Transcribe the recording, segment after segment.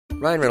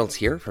Ryan Reynolds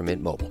here from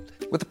Mint Mobile.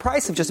 With the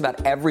price of just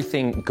about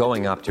everything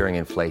going up during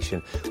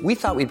inflation, we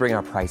thought we'd bring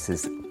our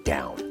prices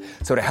down.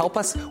 So to help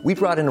us, we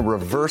brought in a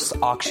reverse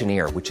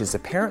auctioneer, which is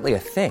apparently a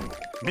thing.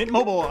 Mint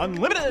Mobile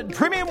Unlimited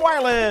Premium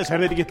Wireless. How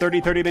to get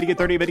 30, 30, bit to get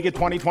 30, bit to get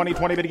 20, 20,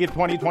 20, bit to get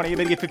 20, 20,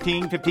 bit to get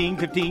 15, 15,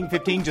 15,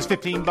 15, just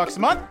 $15 a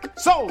month?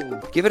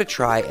 Sold! Give it a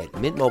try at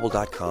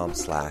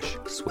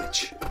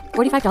mintmobile.com/switch.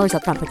 $45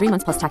 up front for 3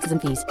 months plus taxes and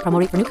fees. Promo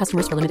rate for new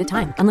customers for limited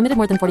time. Unlimited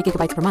more than 40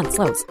 gigabytes per month.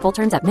 Slows full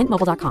terms at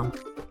mintmobile.com.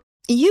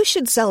 You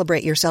should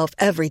celebrate yourself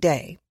every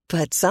day,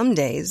 but some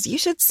days you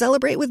should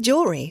celebrate with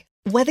jewelry.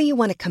 Whether you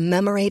want to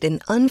commemorate an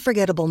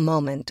unforgettable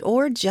moment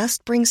or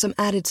just bring some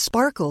added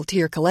sparkle to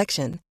your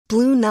collection,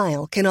 Blue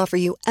Nile can offer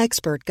you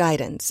expert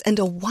guidance and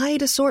a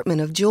wide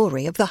assortment of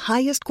jewelry of the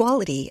highest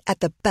quality at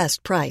the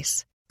best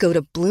price. Go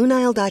to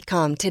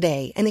BlueNile.com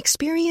today and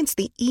experience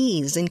the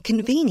ease and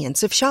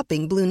convenience of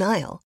shopping Blue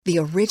Nile, the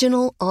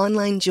original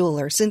online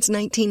jeweler since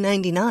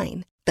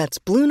 1999.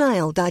 That's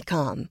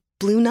BlueNile.com.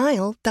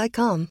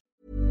 BlueNile.com.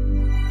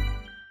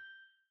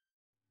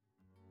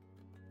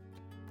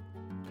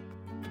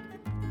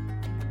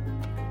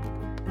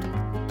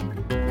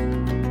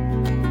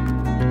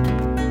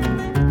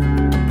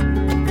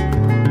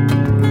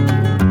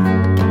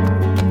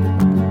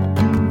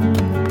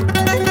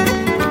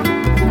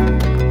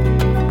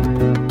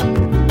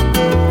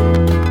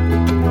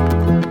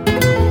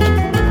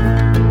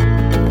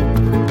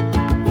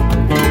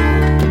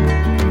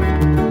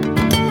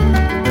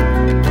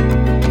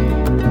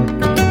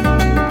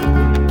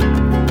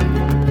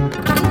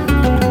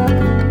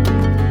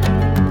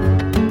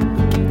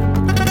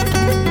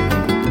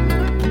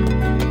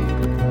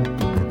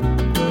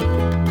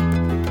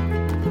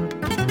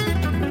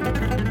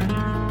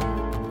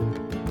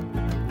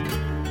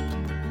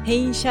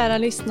 Hej kära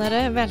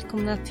lyssnare,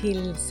 välkomna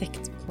till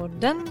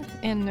Sektpodden.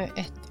 Ännu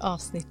ett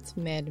avsnitt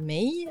med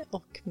mig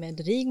och med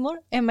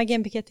Rigmor. Emma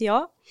Genbeck heter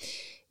jag.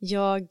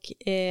 Jag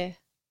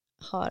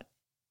har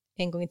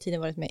en gång i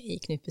tiden varit med i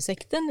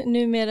Knutbysekten.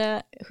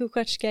 Numera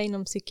sjuksköterska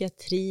inom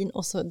psykiatrin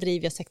och så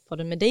driver jag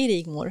Sektpodden med dig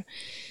Rigmor.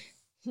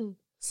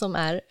 Som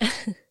är...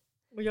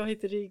 Och jag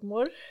heter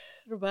Rigmor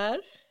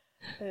Robert.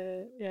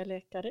 Jag är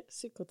läkare,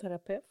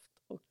 psykoterapeut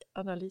och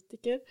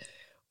analytiker.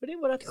 Och det är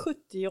vårt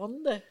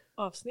 70:e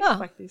avsnitt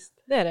faktiskt.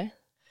 Det är det.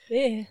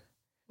 Det är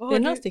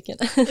några stycken.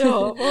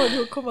 Ja, vad har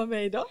du att komma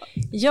med idag?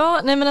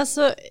 Ja, nej men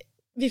alltså,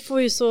 vi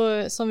får ju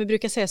så, som vi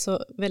brukar säga,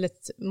 så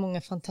väldigt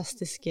många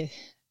fantastiska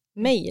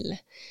mejl.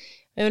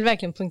 Jag vill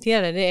verkligen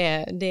poängtera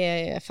det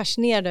är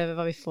fascinerande över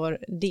vad vi får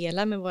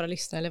dela med våra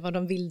lyssnare, eller vad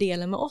de vill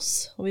dela med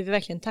oss. Och vi vill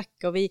verkligen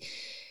tacka. Och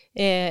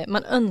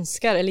man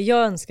önskar, eller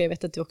jag önskar, jag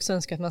vet att du också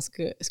önskar, att man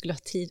skulle ha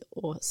tid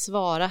att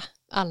svara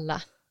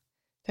alla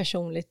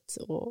personligt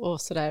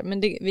och sådär.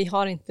 Men vi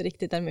har inte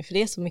riktigt det med, för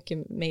det är så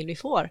mycket mejl vi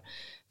får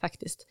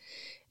faktiskt.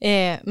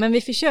 Men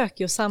vi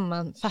försöker ju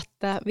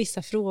sammanfatta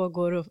vissa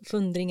frågor och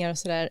funderingar och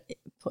sådär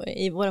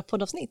i våra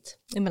poddavsnitt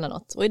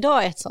emellanåt. Och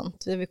idag är ett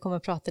sånt där vi kommer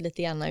att prata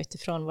lite grann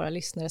utifrån våra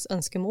lyssnares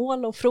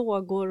önskemål och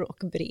frågor och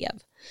brev.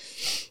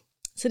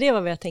 Så det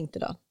var vad jag tänkte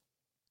idag.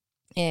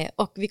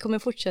 Och vi kommer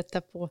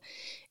fortsätta på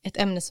ett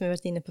ämne som vi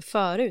varit inne på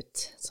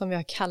förut, som vi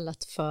har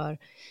kallat för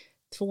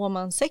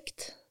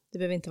tvåmanssekt. Det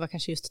behöver inte vara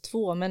kanske just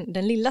 2, men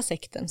den lilla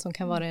sekten som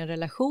kan vara en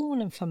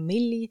relation, en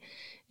familj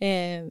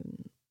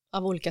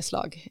av olika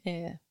slag.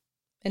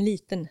 En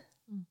liten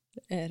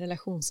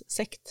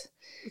relationssekt.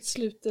 Ett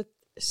slutet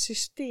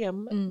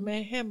system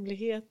med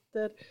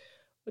hemligheter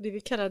och det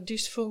vi kallar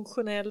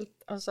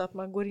dysfunktionellt. Alltså att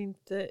man går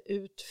inte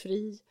ut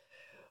fri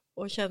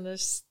och känner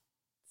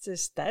sig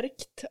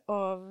stärkt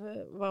av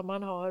vad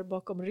man har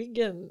bakom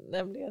ryggen.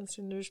 Nämligen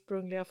sin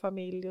ursprungliga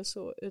familj och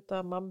så.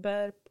 Utan man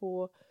bär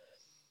på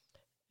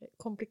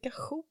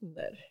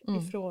komplikationer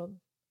ifrån,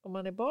 om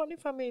man är barn i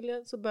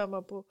familjen så bär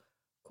man på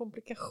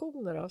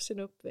komplikationer av sin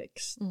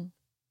uppväxt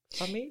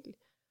familj.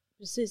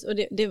 Precis, och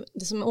det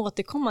som är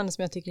återkommande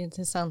som jag tycker är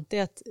intressant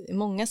är att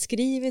många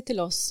skriver till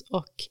oss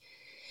och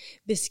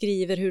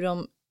beskriver hur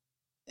de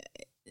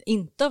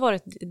inte har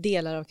varit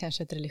delar av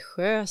kanske ett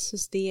religiöst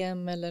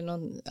system eller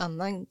någon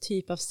annan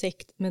typ av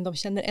sekt, men de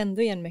känner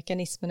ändå igen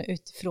mekanismerna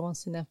utifrån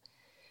sina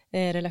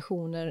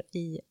relationer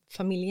i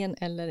familjen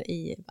eller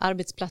i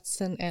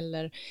arbetsplatsen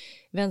eller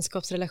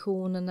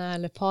vänskapsrelationerna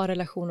eller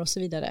parrelationer och så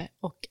vidare,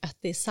 och att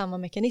det är samma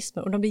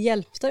mekanismer och de blir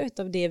hjälpta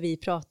av det vi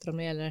pratar om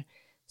när det gäller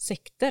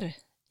sekter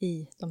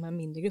i de här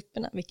mindre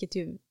grupperna, vilket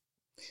ju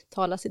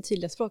talar sitt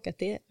tydliga språk att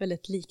det är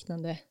väldigt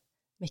liknande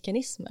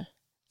mekanismer.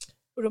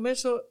 Och de är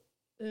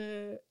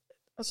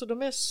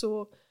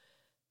så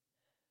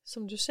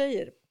som du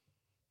säger,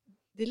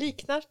 det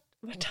liknar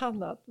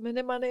vartannat, men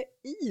när man är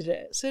i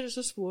det så är det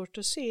så svårt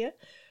att se.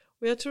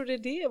 Och jag tror det är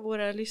det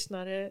våra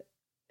lyssnare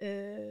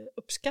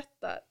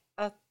uppskattar,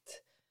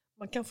 att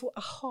man kan få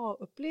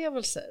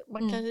aha-upplevelser.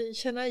 Man kan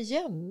känna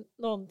igen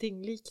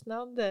någonting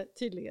liknande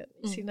tydligen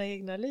i sina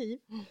egna liv.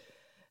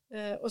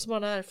 Och som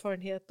man har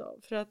erfarenhet av.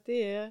 För att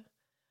det är,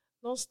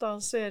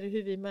 någonstans så är det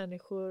hur vi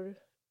människor,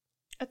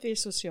 att vi är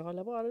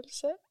sociala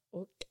varelser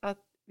och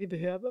att vi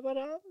behöver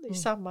varandra i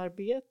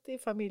samarbete, i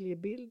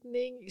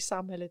familjebildning, i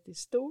samhället i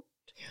stort.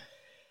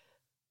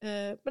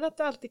 Men att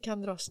det alltid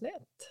kan dra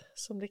snett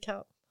som det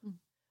kan.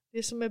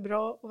 Det som är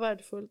bra och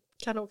värdefullt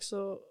kan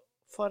också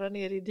fara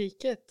ner i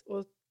diket.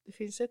 Och det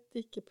finns ett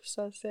dike,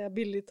 så att säga,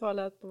 billigt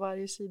talat, på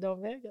varje sida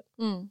om vägen.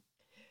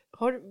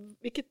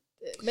 Vilket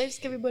mejl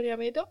ska vi börja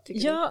med idag,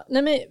 tycker du?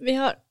 Nej, men vi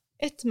har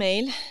ett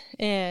mejl.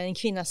 En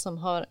kvinna som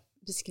har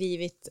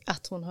beskrivit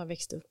att hon har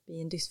växt upp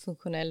i en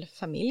dysfunktionell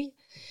familj.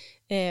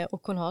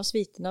 Och hon har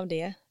sviten av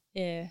det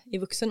i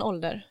vuxen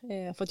ålder.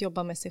 Fått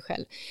jobba med sig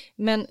själv.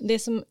 Men det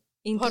som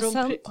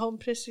intressant... Har hon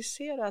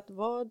preciserat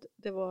vad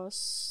det var,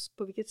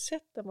 på vilket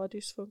sätt den var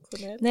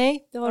dysfunktionell?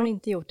 Nej, det har hon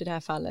inte gjort i det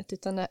här fallet.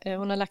 Utan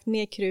hon har lagt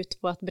mer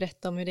krut på att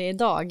berätta om hur det är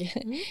idag.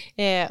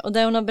 Och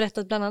där hon har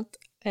berättat bland annat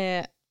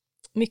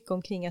mycket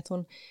omkring att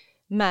hon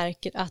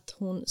märker att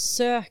hon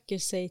söker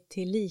sig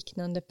till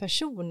liknande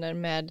personer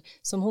med,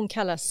 som hon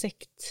kallar,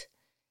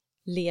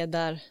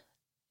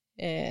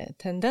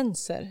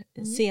 sektledartendenser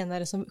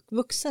senare som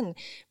vuxen.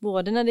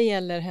 Både när det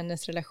gäller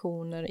hennes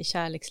relationer i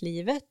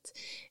kärlekslivet,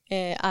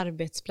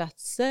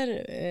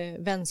 arbetsplatser,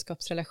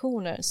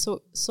 vänskapsrelationer,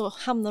 så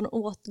hamnar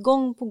hon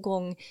gång på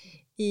gång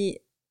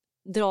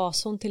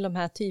dras hon till de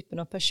här typen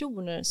av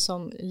personer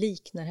som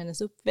liknar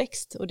hennes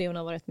uppväxt och det hon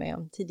har varit med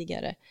om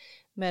tidigare.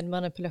 Med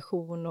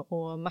manipulation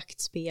och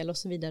maktspel och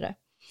så vidare.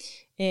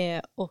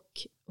 Och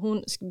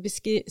hon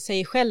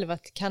säger själv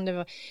att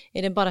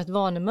är det bara ett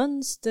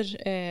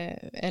vanemönster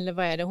eller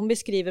vad är det? Hon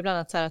beskriver bland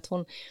annat så här att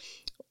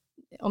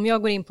om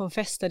jag går in på en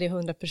fest där det är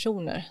 100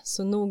 personer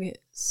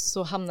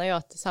så hamnar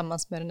jag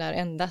tillsammans med den där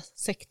enda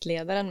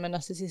sektledaren med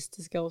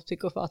narcissistiska och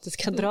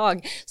psykopatiska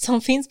drag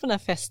som finns på den här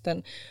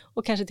festen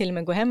och kanske till och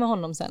med går hem med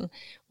honom sen.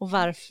 Och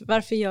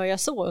varför gör jag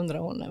så, undrar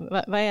hon.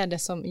 Vad är det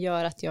som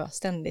gör att jag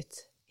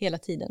ständigt hela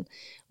tiden?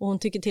 Och hon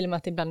tycker till och med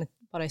att det ibland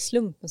bara är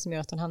slumpen som gör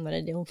att hon hamnar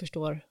i det. Hon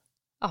förstår.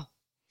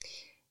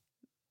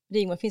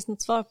 Rigmor, finns det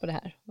något svar på det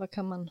här? Vad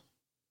kan man...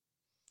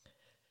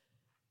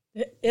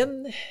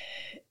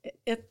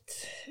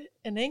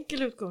 En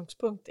enkel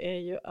utgångspunkt är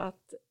ju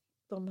att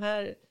de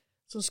här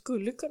som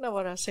skulle kunna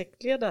vara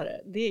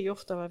sektledare, det är ju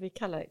ofta vad vi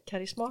kallar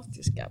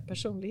karismatiska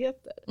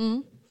personligheter.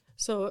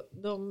 Så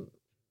de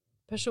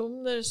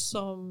personer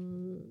som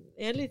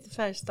är lite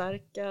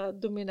färgstarka,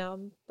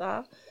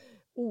 dominanta,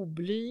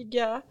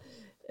 oblyga,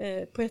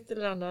 på ett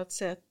eller annat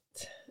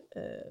sätt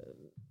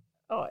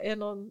är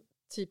någon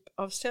typ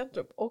av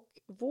centrum. Och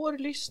vår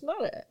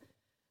lyssnare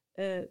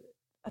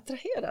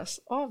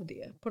attraheras av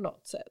det på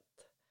något sätt.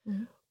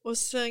 Och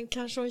sen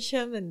kanske hon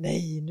känner,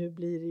 nej, nu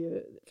blir det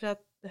ju... För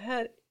att det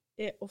här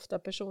är ofta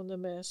personer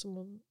med, som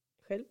hon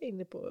själv är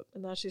inne på,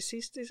 en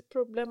narcissistisk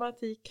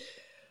problematik.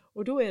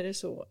 Och då är det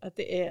så att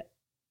det är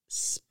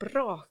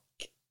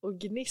sprak och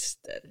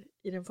gnister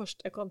i den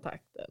första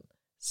kontakten.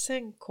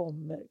 Sen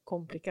kommer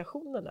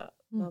komplikationerna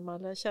när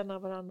man lär känna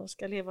varandra och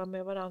ska leva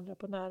med varandra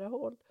på nära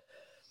håll.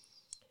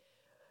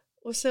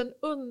 Och sen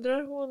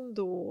undrar hon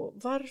då,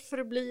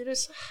 varför blir det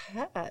så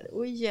här?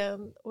 Och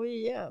igen och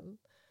igen.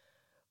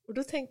 Och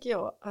då tänker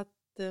jag att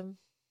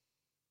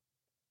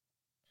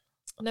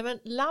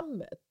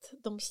lammet,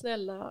 de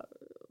snälla,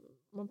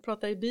 man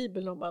pratar i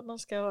Bibeln om att man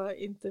ska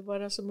inte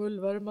vara som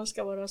ulvar, man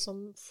ska vara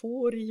som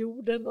får i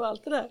jorden och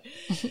allt det där.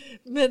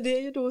 Men det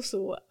är ju då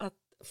så att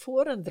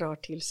fåren drar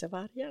till sig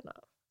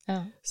vargarna.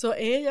 Ja. Så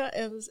är jag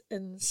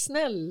en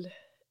snäll,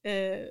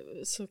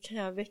 så kan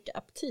jag väcka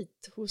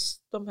aptit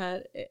hos de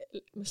här.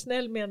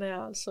 Snäll menar jag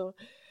alltså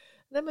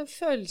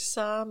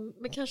följsam,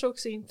 men kanske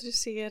också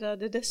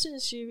intresserade. Det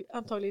syns ju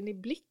antagligen i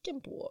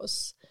blicken på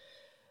oss.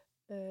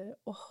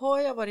 Och har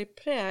jag varit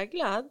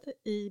präglad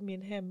i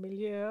min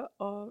hemmiljö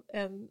av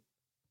en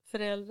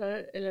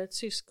förälder eller ett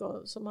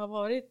syskon som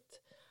har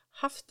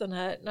haft den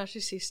här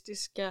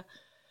narcissistiska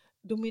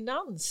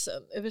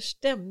dominansen över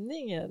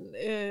stämningen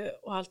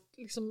och allt,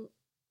 liksom,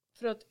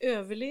 för att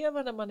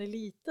överleva när man är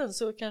liten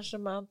så kanske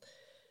man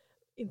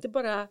inte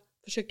bara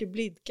försöker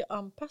blidka och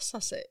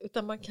anpassa sig,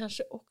 utan man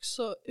kanske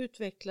också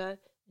utvecklar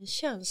en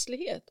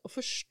känslighet och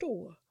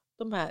förstå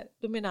de här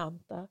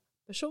dominanta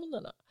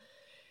personerna.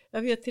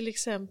 Jag vet till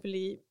exempel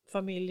i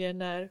familjer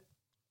när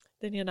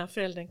den ena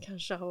föräldern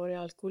kanske har varit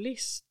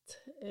alkoholist,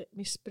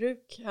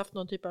 haft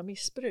någon typ av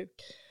missbruk,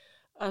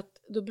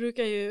 att då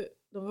brukar ju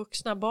de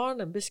vuxna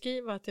barnen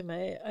beskriva till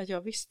mig att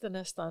jag visste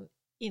nästan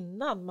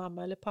innan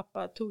mamma eller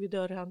pappa tog i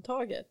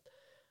dörrhandtaget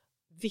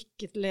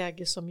vilket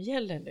läge som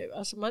gäller nu.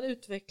 Alltså man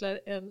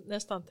utvecklar en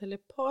nästan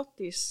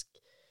telepatisk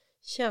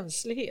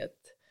känslighet.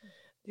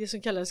 Det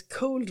som kallas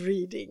cold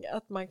reading,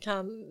 att man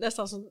kan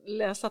nästan som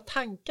läsa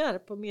tankar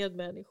på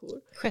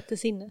medmänniskor. Sjätte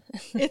sinne.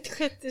 Ett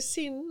sjätte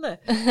sinne.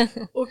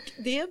 Och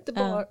det är inte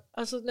bara,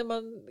 alltså när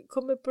man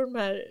kommer på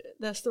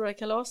det här stora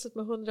kalaset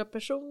med 100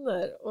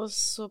 personer och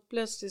så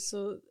plötsligt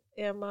så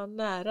är man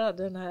nära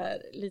den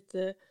här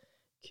lite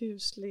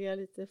kusliga,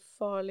 lite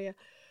farliga.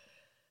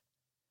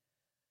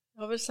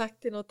 Jag har väl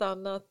sagt i något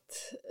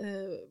annat,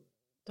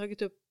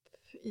 tagit upp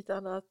i ett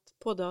annat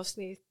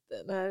poddavsnitt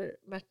när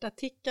Märta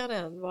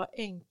Tikkanen var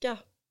änka.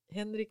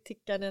 Henrik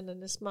Tikkanen,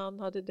 hennes man,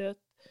 hade dött.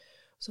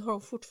 Så har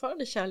hon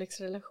fortfarande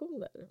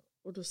kärleksrelationer.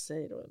 Och då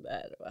säger hon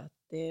där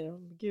att Det är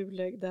de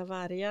gulögda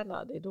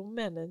vargarna. Det är de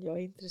männen jag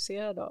är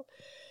intresserad av.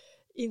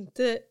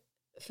 Inte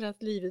för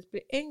att livet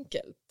blir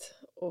enkelt.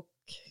 Och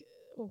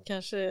de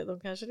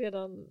kanske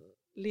redan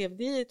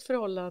levde i ett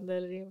förhållande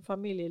eller i en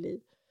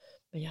familjeliv.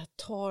 Men jag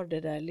tar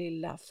det där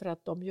lilla för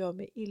att de gör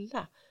mig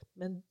illa.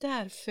 Men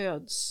där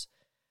föds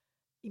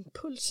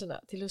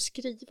impulserna till att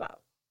skriva.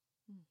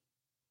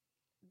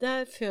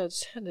 Där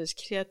föds hennes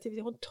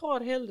kreativitet. Hon tar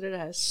hellre det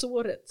här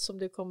såret som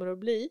det kommer att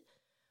bli.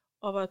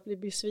 Av att bli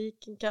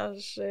besviken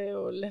kanske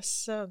och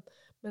ledsen.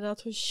 Men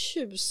att hon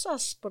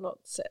tjusas på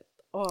något sätt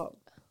av.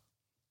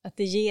 Att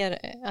det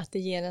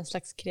ger en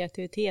slags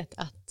kreativitet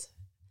att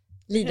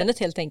lidandet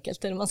helt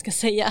enkelt, eller man ska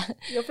säga.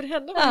 Ja, för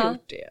henne har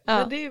gjort det. Ja.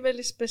 Men det är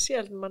väldigt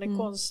speciellt när man är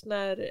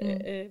konstnär,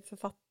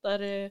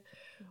 författare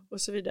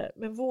och så vidare.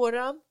 Men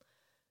våran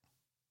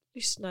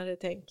lyssnare,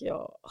 tänker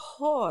jag,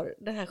 har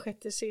det här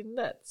sjätte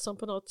sinnet som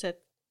på något sätt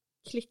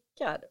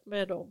klickar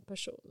med de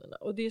personerna.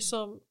 Och det är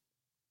som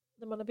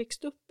när man har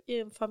växt upp i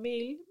en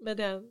familj med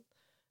den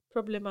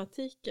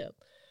problematiken.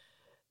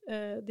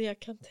 Det jag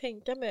kan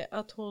tänka mig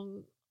att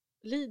hon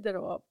lider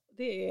av,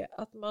 det är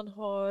att man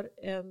har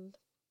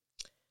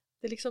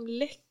det liksom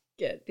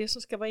läcker, det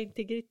som ska vara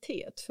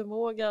integritet,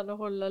 förmågan att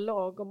hålla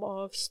lagom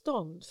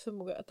avstånd,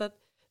 att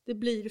det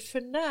blir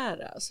för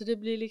nära, så det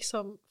blir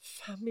liksom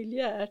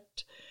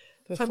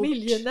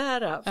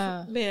familjenära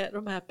med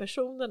de här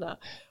personerna.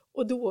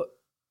 Och då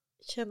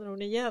känner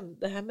hon igen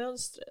det här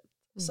mönstret.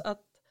 Så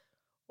att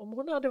om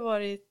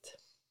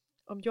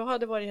jag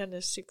hade varit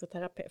hennes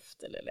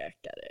psykoterapeut eller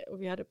läkare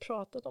och vi hade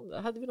pratat om det,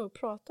 hade vi nog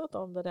pratat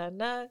om det där.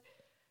 När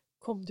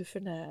kom du för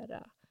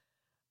nära?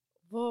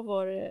 Vad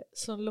var det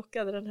som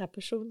lockade den här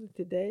personen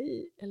till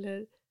dig?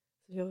 Eller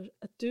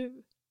att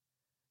du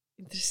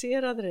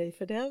intresserade dig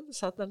för den,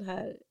 så att den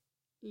här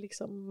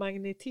liksom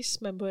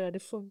magnetismen började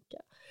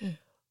funka.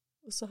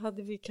 Och så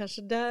hade vi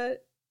kanske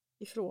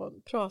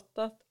därifrån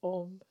pratat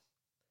om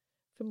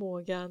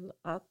förmågan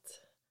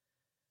att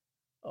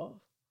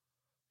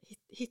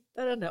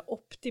hitta den här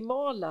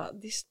optimala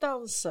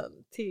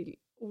distansen till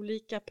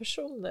olika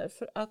personer.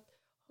 För att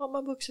har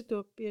man vuxit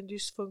upp i en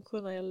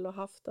dysfunktionell och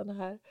haft den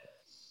här,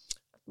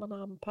 att man har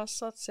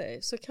anpassat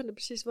sig, så kan det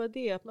precis vara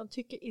det att man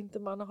tycker inte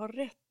man har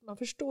rätt. Man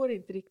förstår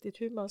inte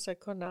riktigt hur man ska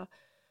kunna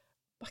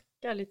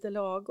backa lite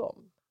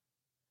lagom.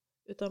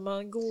 Utan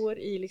man går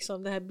i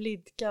liksom det här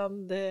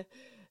blidkande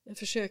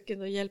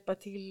försöken att hjälpa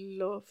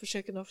till och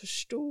försöken att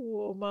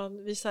förstå, och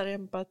man visar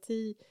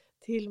empati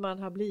till man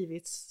har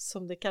blivit,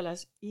 som det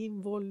kallas,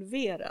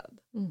 involverad.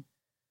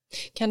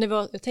 Kan det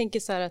vara, jag tänker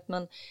så här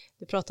att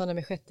du pratar om det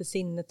med sjätte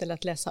sinnet eller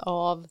att läsa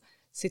av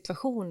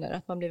situationer,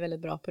 att man blir väldigt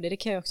bra på det. Det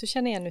kan jag också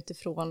känna igen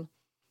utifrån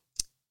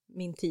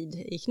min tid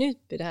i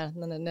Knutby, det här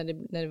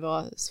när det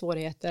var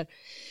svårigheter.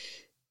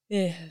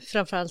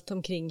 Framförallt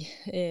omkring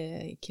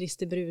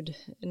Kristi brud,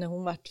 när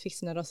hon fick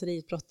sina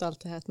raseriutbrott och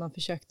allt det här, att man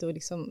försökte att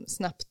liksom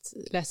snabbt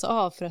läsa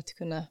av för att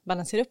kunna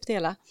balansera upp det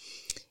hela.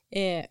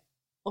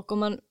 Och om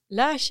man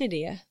lär sig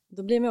det,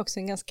 då blir man också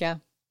en ganska,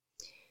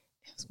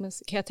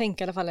 kan jag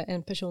tänka i alla fall,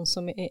 en person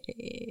som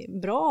är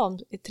bra,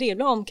 är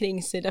trevlig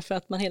omkring sig, därför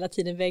att man hela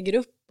tiden väger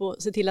upp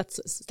och ser till att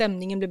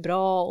stämningen blir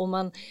bra, och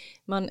man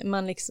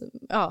liksom,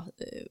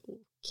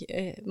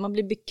 man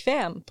blir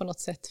bekväm på något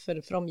sätt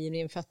för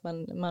omgivningen, för att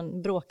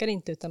man bråkar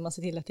inte, utan man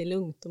ser till att det är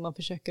lugnt, och man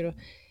försöker att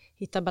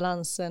hitta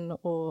balansen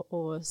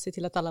och se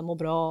till att alla mår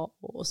bra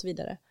och så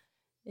vidare.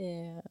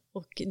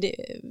 Och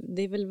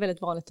det är väl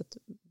väldigt vanligt att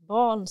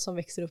barn som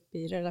växer upp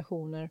i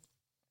relationer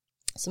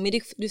som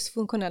är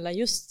dysfunktionella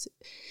just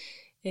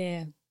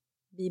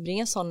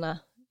bibringar sådana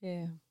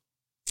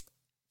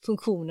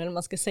funktioner, om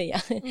man ska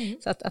säga.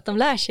 Så att de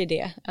lär sig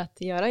det,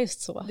 att göra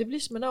just så. Det blir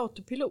som en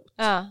autopilot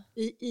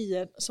i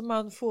en, som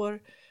man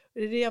får, det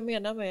är det jag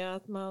menar med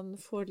att man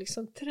får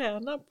liksom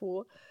träna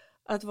på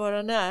att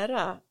vara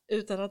nära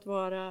utan att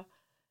vara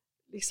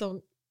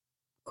liksom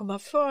komma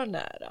för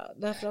nära.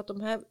 Därför att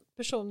de här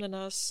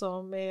personerna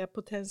som är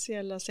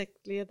potentiella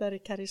sektledare,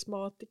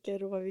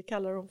 karismatiker och vad vi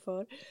kallar dem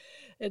för,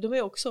 de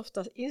är också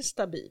ofta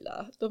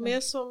instabila. De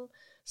är som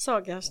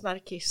Sagas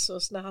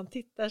Narcissus, när han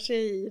tittar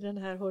sig i den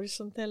här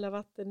horisontella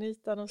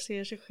vattenytan och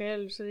ser sig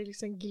själv, så det är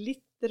liksom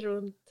glitter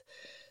runt,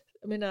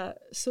 jag menar,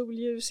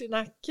 solljus i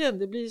nacken,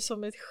 det blir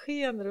som ett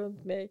sken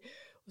runt mig.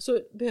 Och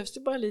så behövs det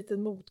bara en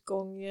liten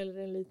motgång eller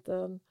en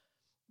liten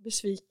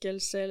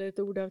besvikelse eller ett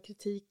ord av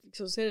kritik,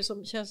 liksom, så är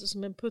det känns det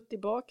som en putt i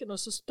baken, och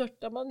så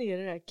störtar man ner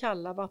i det här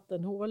kalla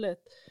vattenhålet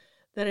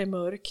där det är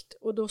mörkt,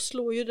 och då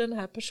slår ju den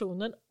här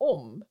personen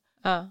om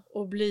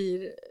och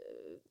blir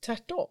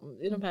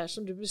tvärtom i de här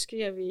som du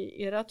beskrev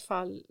i ert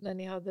fall, när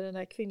ni hade den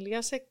här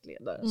kvinnliga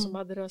sektledaren som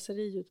hade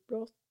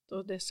raseriutbrott,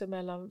 och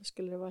dessemellan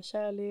skulle det vara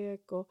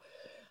kärlek och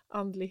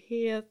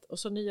andlighet och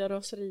så nya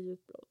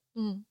raseriutbrott.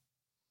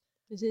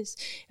 Precis.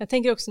 Jag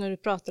tänker också när du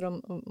pratar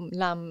om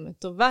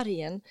lammet och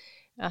vargen,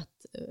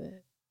 att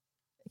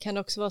kan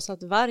det också vara så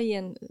att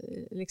vargen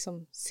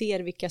liksom ser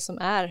vilka som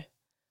är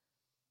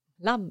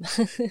lamm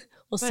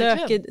och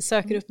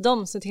söker upp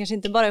dem, så det kanske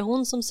inte bara är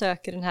hon som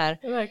söker den här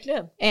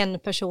en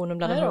person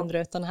bland de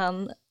 100, utan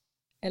han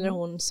Eller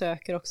hon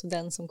söker också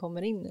den som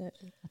kommer in.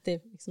 Att det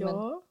är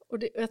liksom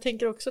och jag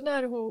tänker också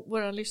när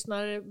våra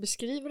lyssnare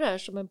beskriver det här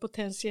som en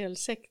potentiell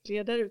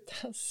sektledare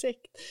utan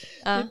sekt.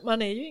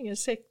 Man är ju ingen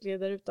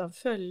sektledare utan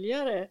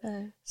följare,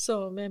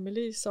 som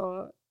Emily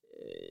sa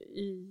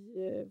i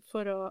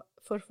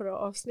förra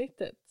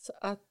avsnittet. Så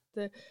att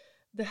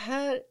det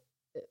här,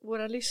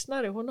 våra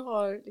lyssnare, hon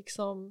har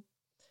liksom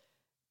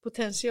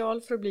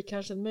potential för att bli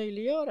kanske en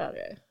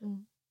möjliggörare.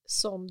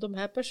 Som de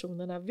här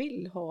personerna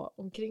vill ha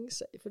omkring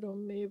sig. För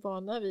de är ju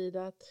vana vid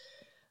att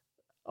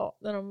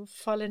när de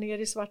faller ner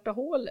i svarta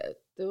hålet,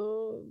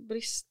 då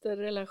brister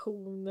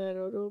relationer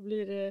och då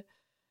blir det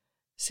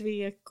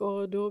svek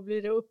och då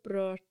blir det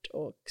upprört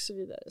och så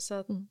vidare. Så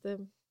att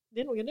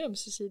det är nog en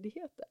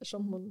ömsesidighet där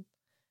som hon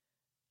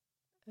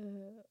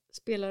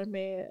spelar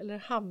med eller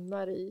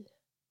hamnar i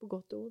på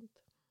gott och ont.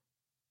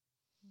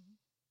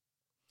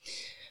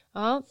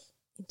 Ja,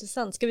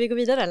 intressant. Ska vi gå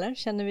vidare eller?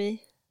 Känner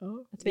vi?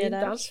 Ja, vi är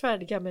inte alls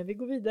färdiga, men vi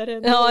går vidare.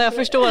 Ja, jag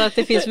förstår att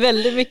det finns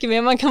väldigt mycket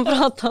mer man kan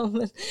prata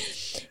om.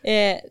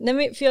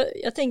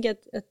 Jag tänker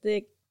att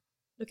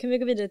då kan vi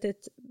gå vidare till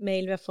ett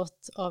mejl vi har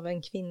fått av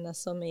en kvinna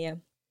som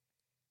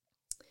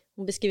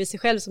hon beskriver sig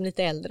själv som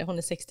lite äldre, hon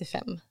är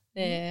 65.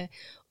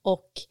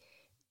 Och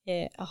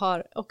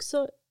har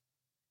också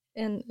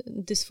en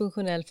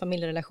dysfunktionell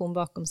familjerelation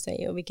bakom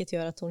sig, och vilket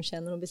gör att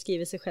hon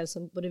beskriver sig själv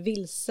som både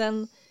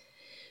vilsen.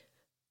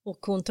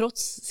 Och hon,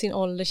 trots sin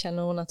ålder,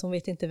 känner hon att hon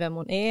vet inte vem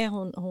hon är.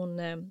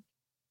 Hon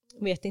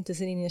vet inte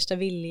sin innersta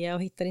vilja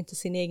och hittar inte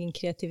sin egen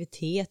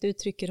kreativitet,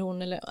 uttrycker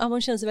hon.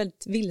 Hon känner sig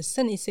väldigt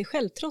vilsen i sig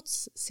själv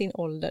trots sin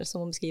ålder,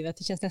 som hon beskriver. Att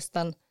det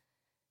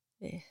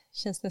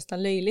känns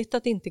nästan löjligt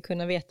att inte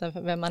kunna veta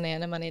vem man är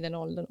när man är i den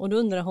åldern. Och då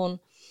undrar hon,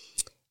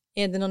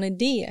 är det någon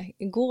idé?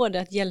 Går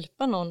det att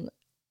hjälpa någon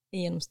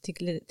genom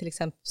till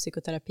exempel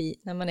psykoterapi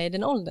när man är i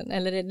den åldern?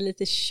 Eller är det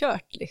lite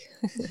kört?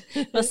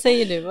 Vad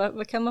säger du?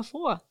 Vad kan man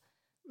få?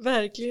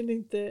 Verkligen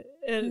inte.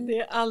 Det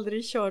är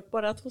aldrig kört.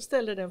 Bara att hon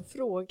ställer den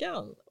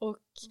frågan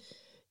och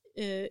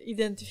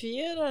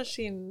identifierar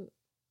sin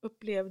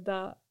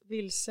upplevda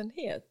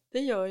vilsenhet. Det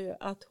gör ju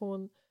att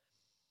hon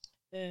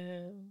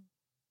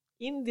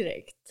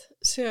indirekt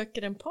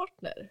söker en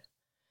partner.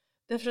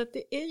 Därför att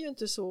det är ju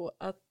inte så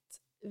att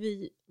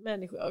vi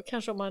människor,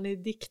 kanske om man är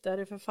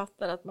diktare,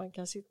 författare, att man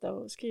kan sitta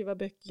och skriva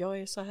böcker.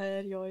 Jag är så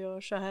här, jag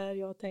gör så här,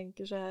 jag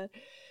tänker så här.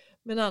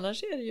 Men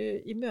annars är det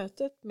ju i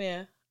mötet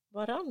med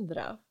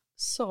varandra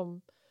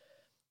som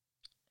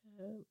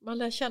man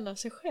lär känna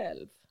sig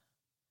själv.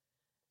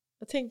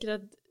 Jag tänker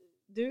att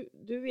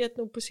du vet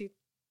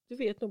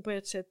nog på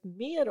ett sätt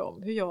mer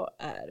om hur jag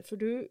är, för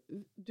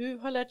du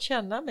har lärt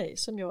känna mig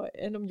som jag,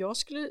 än om jag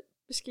skulle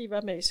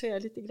beskriva mig, så är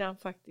jag lite grann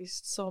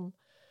faktiskt som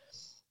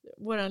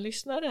våran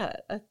lyssnare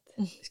här, att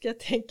ska jag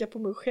tänka på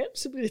mig själv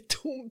så blir det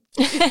tomt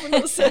på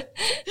något sätt.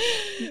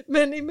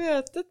 Men i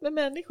mötet med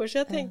människor, så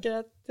jag tänker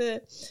att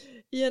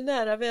i en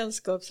nära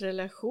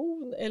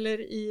vänskapsrelation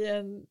eller i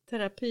en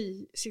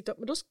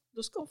terapisituation,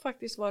 då ska hon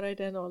faktiskt vara i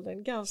den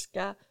åldern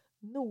ganska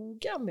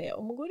noga med.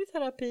 Om hon går i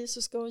terapi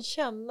så ska hon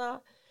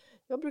känna,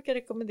 jag brukar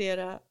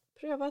rekommendera,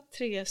 pröva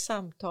 3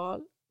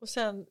 samtal och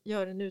sen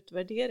gör en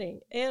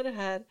utvärdering. Är det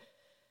här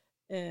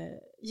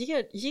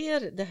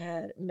ger det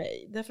här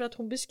mig? Därför att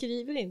hon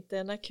beskriver inte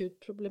en akut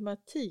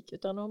problematik,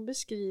 utan hon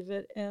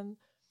beskriver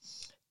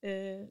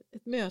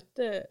ett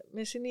möte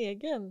med sin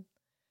egen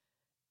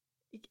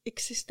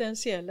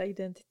existentiella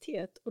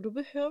identitet. Och då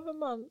behöver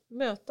man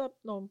möta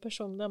någon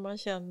person där man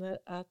känner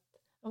att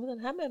den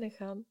här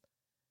människan,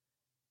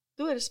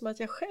 då är det som att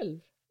jag själv,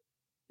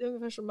 det är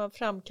ungefär som man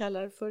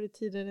framkallar förr i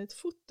tiden ett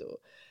foto,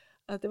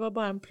 att det var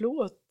bara en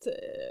plåt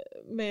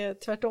med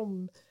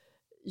tvärtom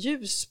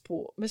ljus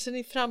på, men sen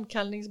i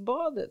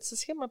framkallningsbadet så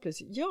ser man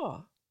plötsligt,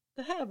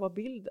 det här var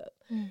bilden.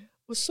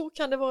 Och så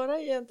kan det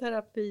vara i en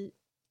terapi,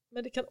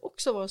 men det kan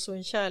också vara så i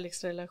en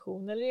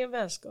kärleksrelation eller i en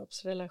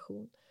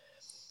vänskapsrelation.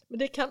 Men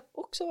det kan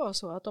också vara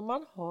så att om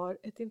man har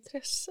ett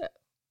intresse,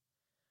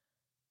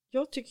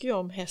 jag tycker ju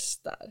om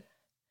hästar,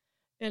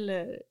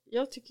 eller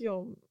jag tycker ju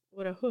om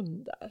våra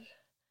hundar,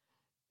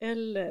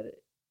 eller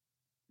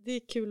det är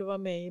kul att vara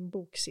med i en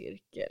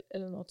bokcirkel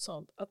eller något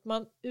sånt. Att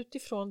man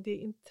utifrån det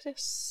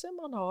intresse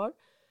man har,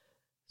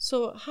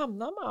 så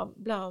hamnar man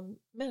bland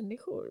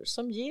människor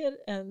som ger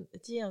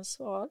ett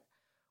gensvar.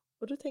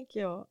 Och då tänker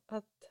jag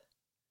att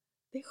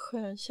det är en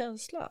skön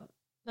känsla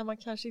när man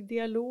kanske i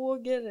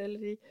dialoger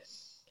eller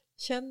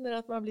känner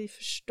att man blir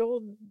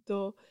förstådd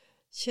och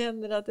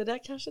känner att det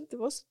där kanske inte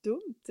var så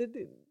dumt.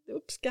 Det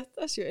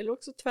uppskattas ju, eller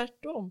också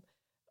tvärtom.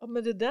 Ja,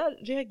 men det där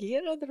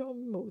reagerade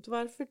de emot.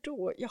 Varför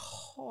då?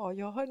 Jaha,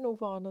 jag har nog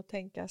van att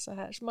tänka så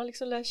här. Så man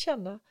liksom lär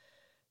känna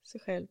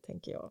sig själv,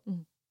 tänker jag.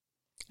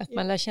 Att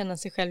man lär känna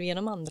sig själv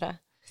genom andra.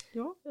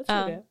 Ja, jag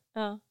tror det.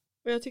 Ja.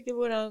 Och jag tycker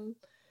våran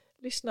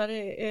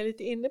lyssnare är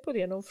lite inne på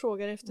det när de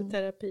frågar efter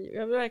terapi. Och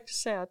jag vill verkligen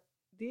säga att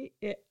det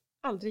är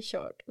aldrig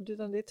kört.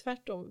 Utan det är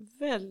tvärtom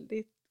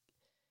väldigt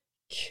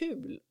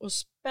kul och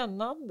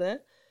spännande,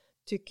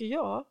 tycker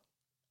jag,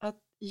 att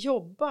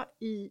jobba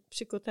i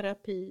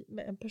psykoterapi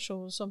med en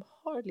person som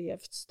har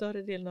levt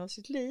större delen av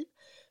sitt liv.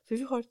 För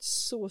vi har ett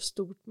så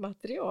stort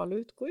material att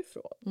utgå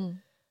ifrån. Mm.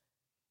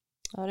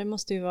 Ja, det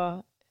måste ju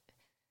vara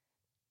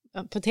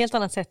på ett helt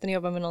annat sätt än att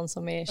jobba med någon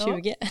som är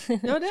 20.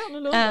 Ja, det är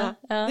annorlunda.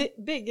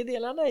 Bägge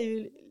delarna är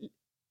ju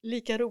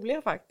lika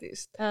roliga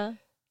faktiskt.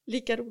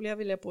 Lika roliga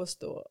vill jag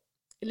påstå.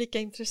 Lika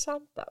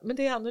intressanta. Men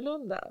det är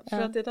annorlunda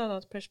för att det är ett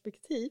annat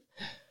perspektiv.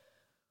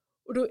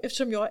 Och då,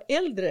 eftersom jag är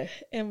äldre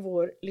än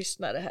vår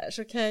lyssnare här,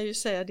 så kan jag ju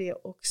säga det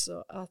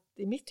också, att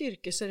i mitt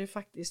yrke så är det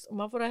faktiskt, om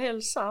man får ha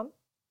hälsan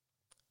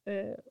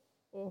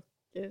och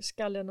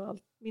skallen och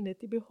allt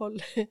minnet i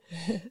behåll,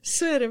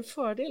 så är det en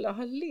fördel att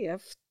ha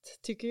levt,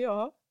 tycker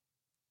jag,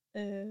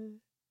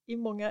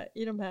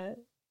 i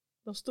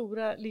de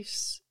stora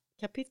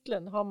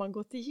livskapitlen har man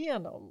gått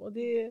igenom. Och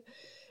det är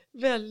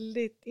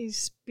väldigt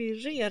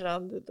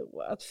inspirerande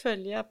då att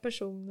följa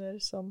personer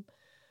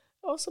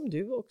som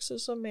du också,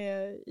 som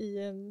är i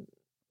en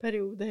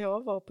period där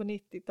jag var på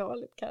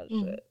 90-talet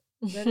kanske.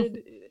 Där är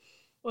det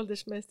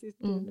åldersmässigt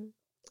nu.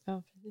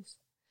 Ja, precis.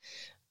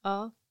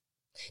 Ja.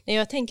 Nej,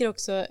 jag tänker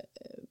också,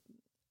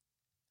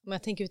 om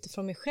jag tänker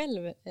utifrån mig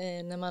själv,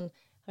 när man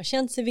har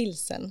känt sig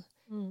vilsen,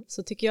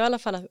 så tycker jag i alla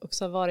fall att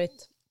också har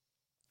varit,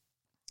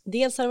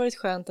 dels har det varit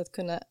skönt att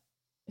kunna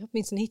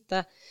åtminstone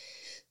hitta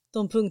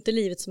de punkter i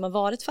livet som har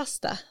varit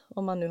fasta,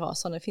 om man nu har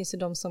sådana. Det finns ju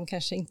de som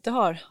kanske inte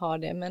har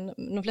det, men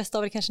de flesta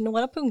har väl kanske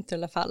några punkter i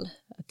alla fall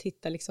att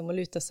hitta liksom och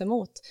luta sig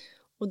mot.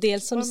 Och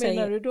dels som Vad du säger,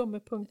 menar du då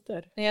med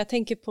punkter? När jag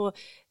tänker på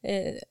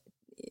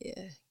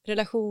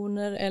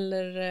relationer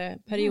eller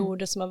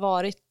perioder som har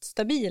varit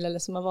stabila, eller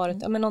som har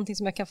varit men någonting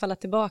som jag kan falla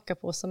tillbaka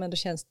på som ändå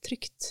känns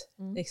tryggt.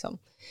 Liksom.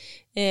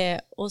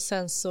 Och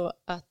sen så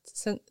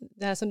att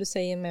det här som du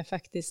säger med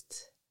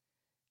faktiskt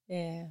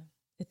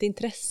ett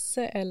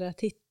intresse eller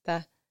att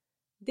hitta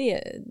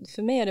det,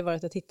 för mig har det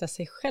varit att hitta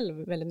sig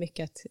själv väldigt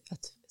mycket,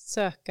 att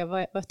söka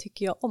vad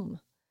tycker jag om,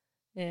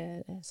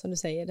 som du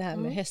säger, det här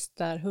med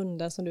hästar,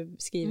 hundar som du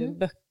beskriver,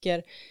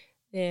 böcker,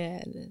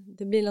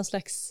 det blir någon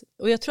slags,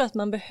 och jag tror att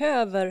man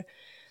behöver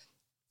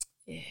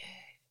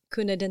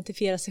kunna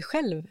identifiera sig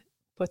själv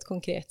på ett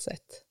konkret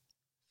sätt,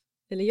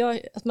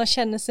 eller att man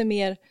känner sig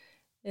mer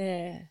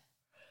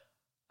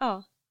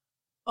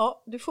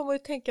Ja, det får man ju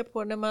tänka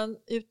på när man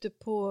är ute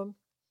på,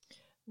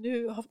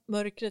 nu har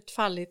mörkret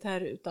fallit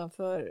här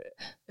utanför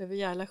över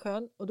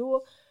Järlasjön, och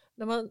då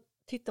när man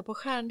tittar på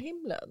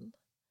stjärnhimlen,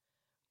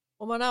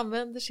 om man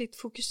använder sitt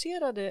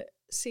fokuserade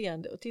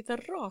seende och tittar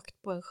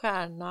rakt på en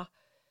stjärna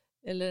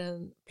eller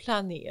en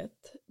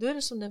planet, då är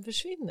det som den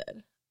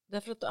försvinner.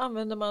 Därför att då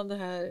använder man det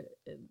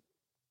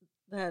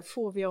här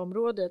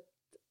fovia-området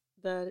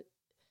där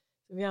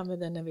vi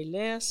använder när vi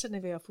läser,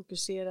 när vi har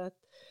fokuserat.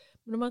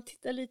 Men om man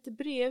tittar lite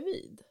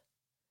bredvid,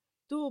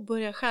 då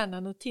börjar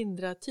stjärnan att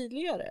tindra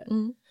tydligare.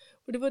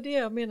 Och det var det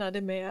jag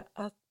menade med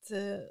att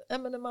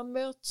när man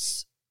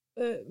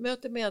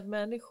möter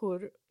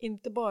medmänniskor,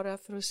 inte bara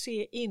för att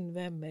se in,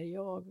 vem är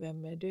jag,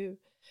 vem är du,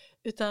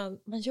 utan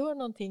man gör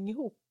någonting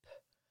ihop.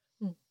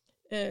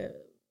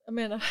 Jag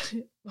menar,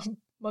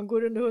 man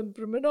går en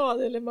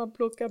hundpromenad, eller man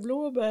plockar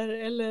blåbär,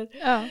 eller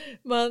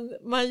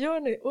man gör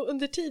det, och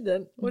under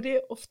tiden, och det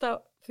är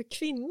ofta för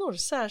kvinnor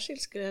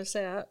särskilt skulle jag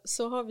säga,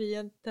 så har vi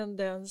en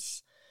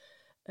tendens,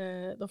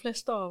 de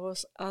flesta av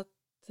oss, att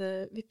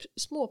vi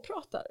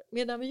småpratar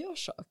medan vi gör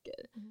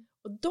saker.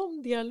 Och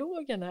de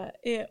dialogerna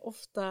är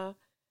ofta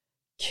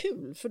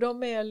kul, för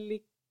de är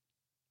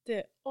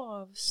lite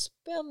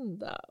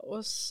avspända,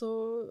 och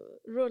så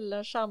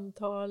rullar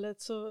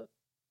samtalet, så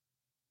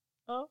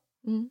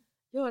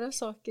göra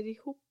saker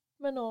ihop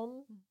med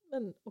någon,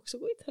 men också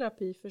gå i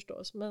terapi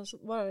förstås, men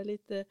vara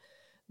lite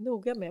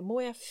noga med,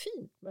 mår jag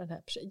fint med den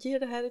här personen? Ger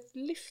det här ett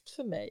lyft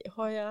för mig?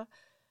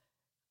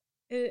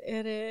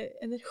 Är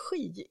det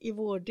energi i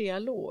vår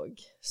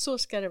dialog? Så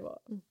ska det vara.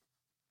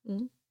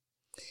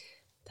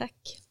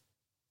 Tack.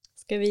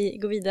 Ska vi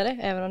gå vidare,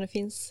 även om det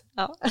finns?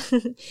 Ja.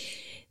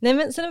 Nej,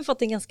 men sen har vi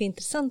fått en ganska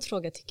intressant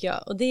fråga, tycker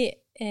jag, och det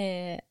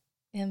är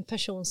en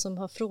person som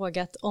har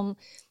frågat om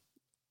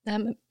det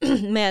här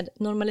med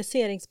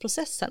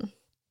normaliseringsprocessen,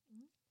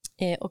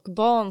 och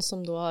barn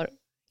som då har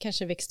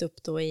kanske växt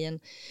upp då i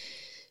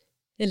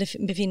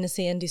eller befinner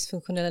sig i en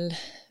dysfunktionell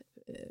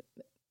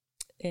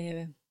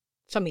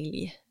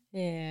familj,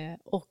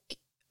 och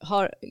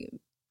har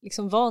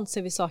liksom vant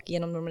sig vid saker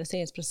genom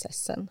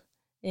normaliseringsprocessen.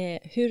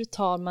 Hur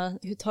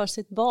tar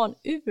sig ett barn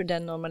ur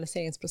den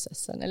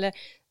normaliseringsprocessen, eller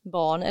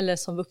barn, eller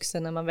som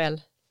vuxen när man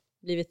väl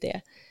blivit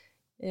det,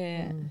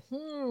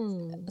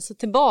 alltså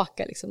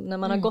tillbaka liksom, när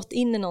man har gått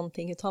in i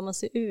någonting, hur tar man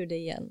sig ur det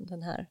igen,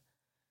 den här?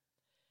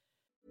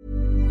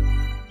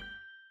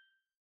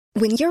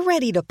 When you're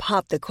ready to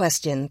pop the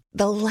question,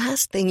 the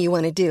last thing you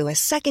want to do is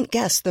second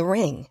guess the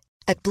ring.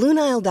 At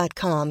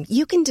BlueNile.com,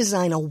 you can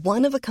design a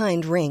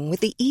one-of-a-kind ring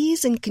with the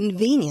ease and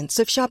convenience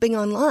of shopping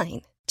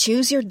online.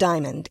 Choose your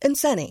diamond and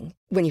setting.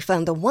 When you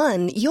find the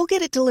one, you'll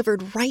get it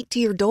delivered right to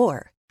your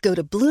door. Go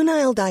to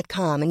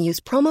BlueNile.com and use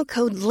promo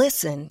code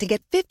LISTEN to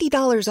get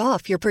 $50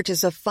 off your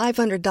purchase of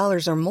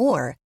 $500 or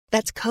more.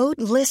 That's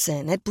code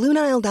LISTEN at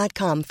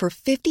BlueNile.com for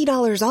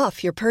 $50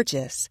 off your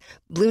purchase.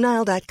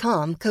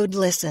 BlueNile.com, code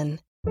LISTEN.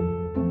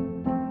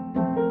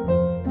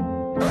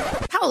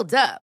 Hold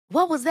up.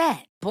 What was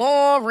that?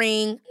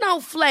 Boring. No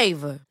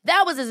flavor.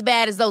 That was as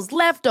bad as those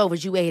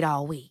leftovers you ate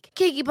all week.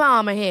 Keke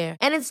Palmer here,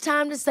 and it's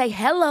time to say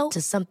hello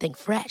to something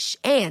fresh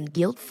and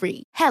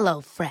guilt-free.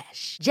 Hello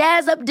Fresh.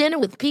 Jazz up dinner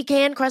with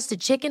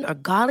pecan-crusted chicken or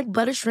garlic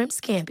butter shrimp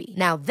scampi.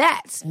 Now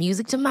that's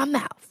music to my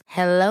mouth.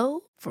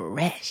 Hello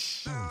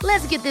Fresh.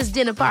 Let's get this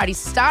dinner party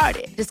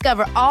started.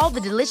 Discover all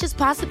the delicious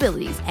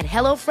possibilities at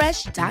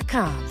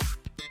hellofresh.com.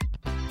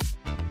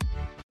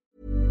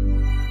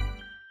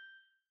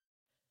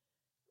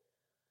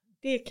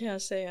 Det kan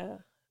jag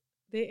säga.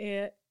 Det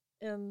är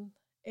en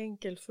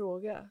enkel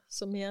fråga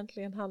som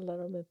egentligen handlar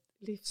om ett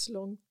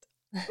livslångt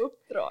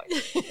uppdrag.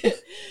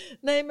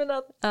 Nej, men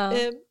att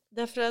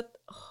därför att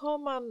har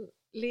man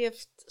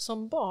levt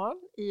som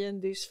barn i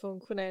en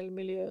dysfunktionell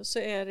miljö så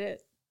är det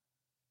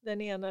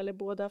den ena eller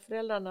båda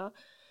föräldrarna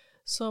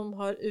som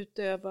har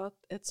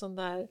utövat ett sånt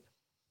där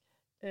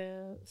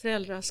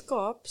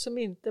föräldraskap som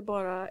inte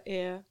bara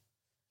är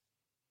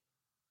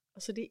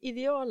alltså det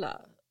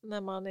ideala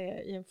när man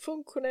är i en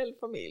funktionell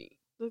familj.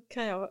 Då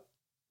kan jag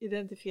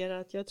identifiera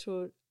att jag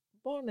tror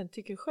barnen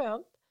tycker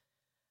skönt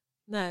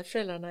när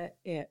föräldrarna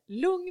är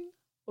lugn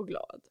och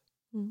glad.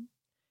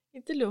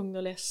 Inte lugn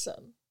och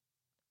ledsen.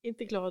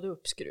 Inte glad och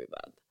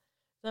uppskruvad.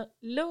 Men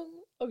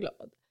lugn och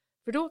glad.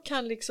 För då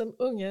kan liksom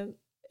ungen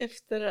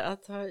efter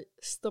att ha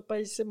stoppat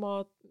i sig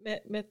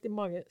mätt i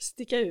magen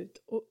sticka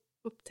ut och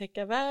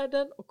upptäcka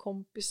världen och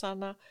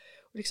kompisarna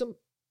och liksom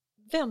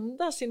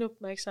vända sin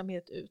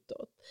uppmärksamhet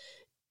utåt.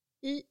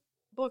 I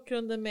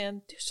bakgrunden med en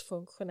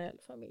dysfunktionell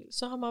familj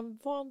så har man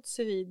vant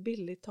sig vid,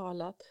 billigt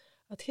talat,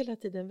 att hela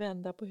tiden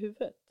vända på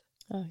huvudet.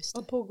 Ja, just det.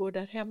 Vad pågår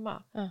där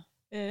hemma? Ja.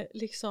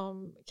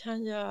 Liksom,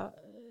 kan jag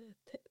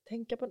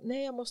tänka på,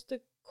 nej jag måste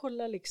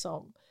kolla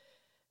liksom.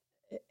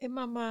 Är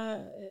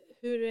mamma,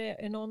 hur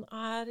är någon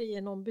arg,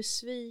 är någon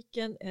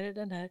besviken, är det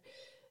den här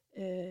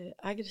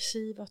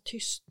aggressiva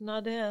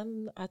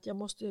tystnaden, att jag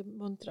måste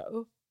muntra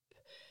upp,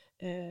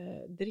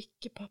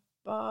 dricker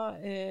pappa,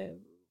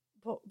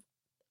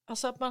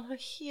 alltså att man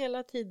har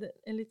hela tiden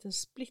en liten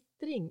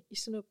splittring i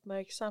sin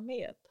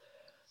uppmärksamhet.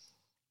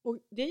 Och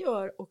det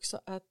gör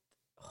också att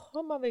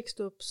har man växt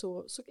upp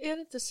så är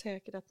det inte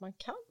säkert att man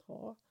kan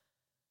ha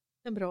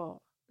en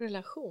bra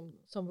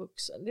relation som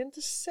vuxen. Det är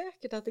inte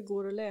säkert att det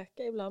går att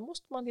läka. Ibland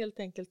måste man helt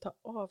enkelt ta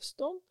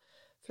avstånd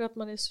för att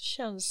man är så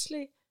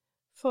känslig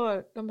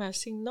för de här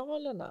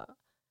signalerna.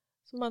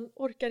 Så man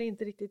orkar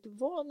inte riktigt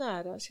vara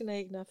nära sina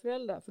egna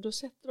föräldrar. För då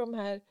sätter de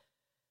här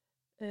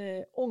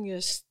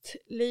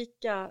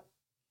ångestlika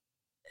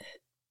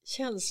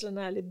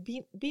känslorna eller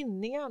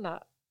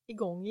bindningarna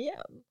igång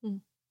igen.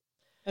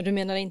 Ja, du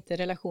menar inte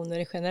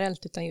relationer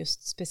generellt utan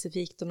just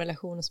specifikt de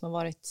relationer som har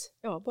varit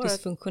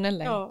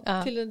dysfunktionella?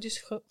 Ja, till den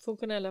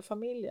dysfunktionella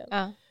familjen.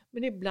 Ja.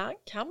 Men ibland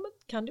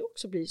kan det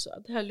också bli så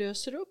att det här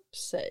löser upp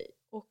sig.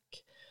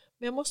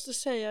 Men jag måste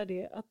säga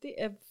det att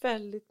det är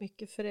väldigt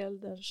mycket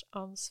förälderns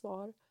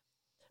ansvar.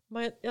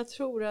 Jag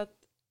tror att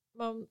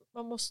man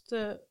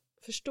måste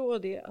förstå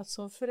det att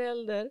som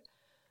förälder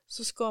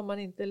så ska man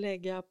inte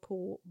lägga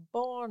på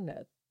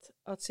barnet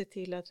att se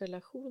till att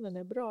relationen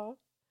är bra.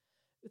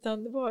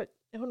 Utan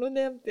jag har nog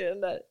nämnt det,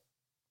 den där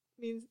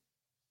min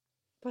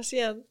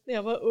patient när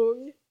jag var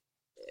ung,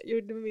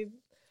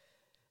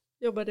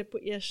 jobbade på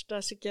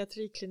Ersta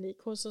psykiatriklinik,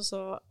 hon som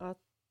sa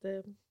att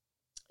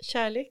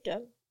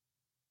kärleken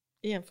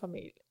i en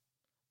familj,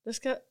 det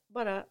ska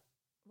bara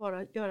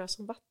göra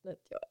som vattnet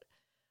gör.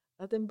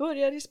 Att den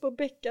börjar i små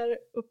bäckar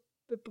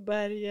uppe på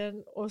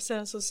bergen och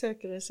sen så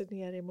söker den sig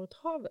ner emot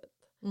havet.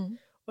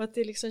 Och att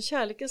det liksom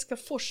kärleken ska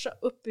forsa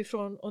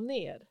uppifrån och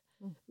ner.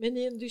 Men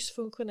i en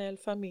dysfunktionell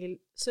familj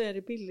så är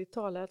det billigt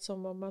talat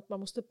som om att man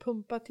måste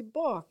pumpa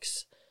tillbaks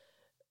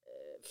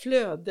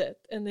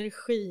flödet,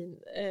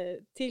 energin,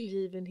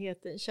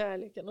 tillgivenheten,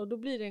 kärleken. Och då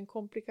blir det en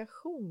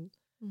komplikation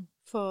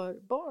för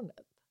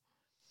barnet.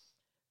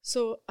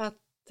 Så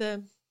att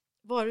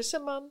vare sig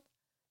man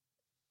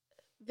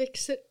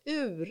växer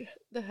ur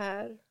det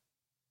här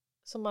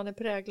som man är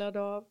präglad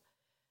av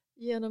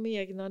genom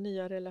egna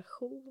nya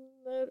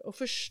relationer och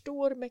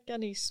förstår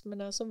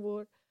mekanismerna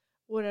som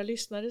våra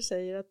lyssnare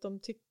säger att de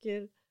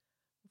tycker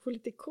får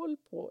lite koll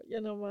på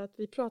genom att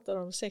vi pratar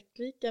om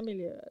sektlika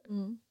miljöer.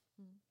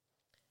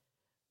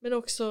 Men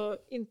också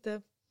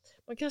inte,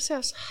 man kan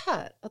säga så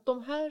här, att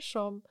de här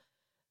som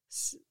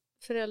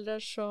föräldrar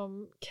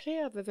som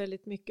kräver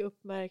väldigt mycket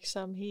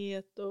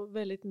uppmärksamhet och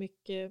väldigt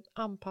mycket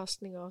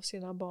anpassning av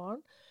sina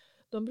barn,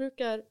 de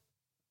brukar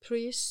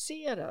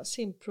projicera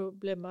sin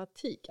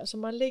problematik. Alltså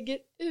man lägger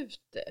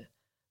ut det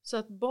så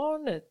att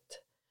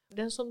barnet,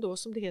 den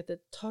som det heter,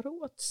 tar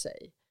åt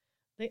sig.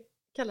 Det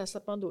kallas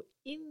att man då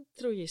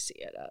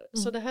introjicerar.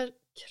 Så det här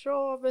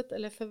kravet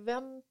eller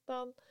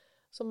förväntan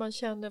som man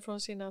känner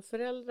från sina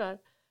föräldrar,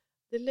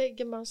 det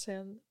lägger man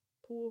sen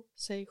på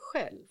sig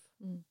själv.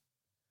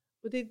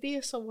 Och det är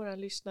det som våra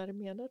lyssnare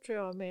menar, tror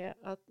jag, med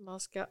att man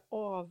ska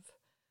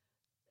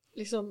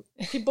liksom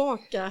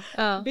tillbaka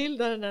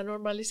bilda den här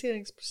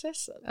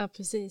normaliseringsprocessen. Ja,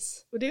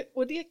 precis.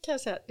 Och det kan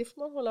jag säga, det får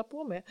man hålla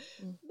på med.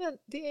 Men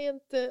det är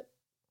inte,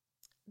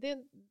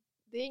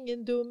 det är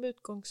ingen dum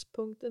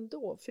utgångspunkt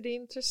ändå, för det är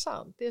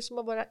intressant. Det är som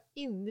att vara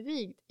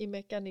invigd i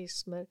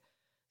mekanismer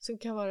som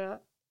kan vara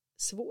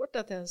svårt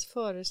att ens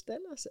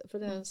föreställa sig för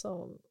den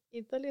som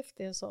inte har levt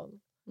i en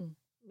sån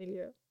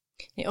miljö.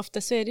 Nej,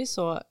 ofta så är det ju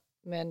så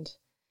med,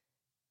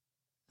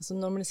 alltså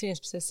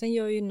normaliseringsprocessen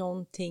gör ju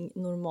någonting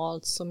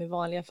normalt som i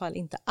vanliga fall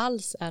inte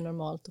alls är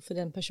normalt, och för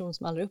den person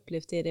som aldrig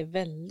upplevt det är det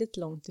väldigt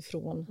långt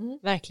ifrån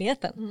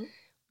verkligheten.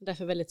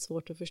 Därför väldigt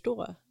svårt att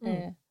förstå.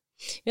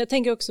 Jag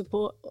tänker också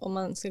på, om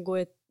man ska gå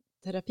i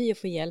terapi och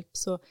få hjälp,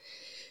 så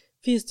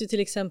finns det ju till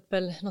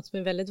exempel något som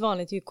är väldigt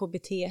vanligt, det är ju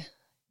KBT,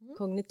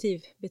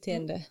 kognitiv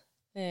beteende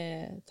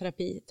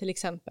terapi till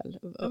exempel.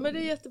 Ja, men det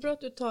är jättebra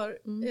att du tar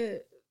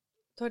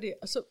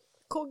det. Alltså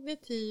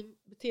kognitiv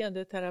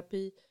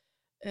beteendeterapi,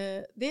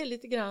 det är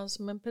lite grann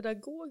som en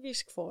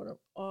pedagogisk form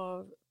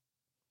av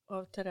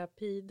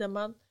terapi där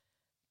man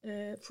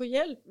får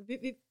hjälp.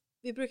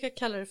 Vi brukar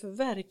kalla det för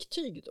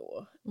verktyg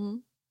då.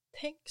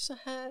 Tänk så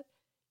här,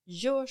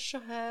 gör så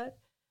här.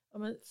 Ja,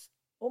 men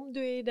om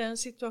du är i den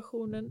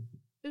situationen,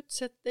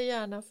 utsätt dig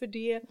gärna för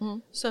det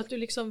så att du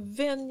liksom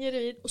vänjer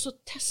dig och så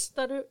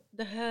testar du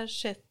det här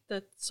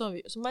sättet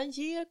så man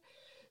ger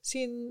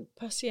sin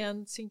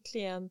patient, sin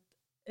klient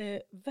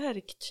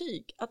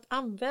verktyg att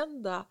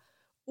använda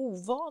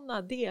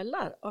ovana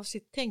delar av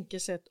sitt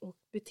tänkesätt och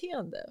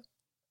beteende.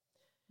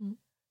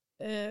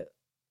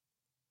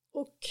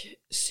 Och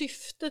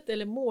syftet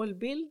eller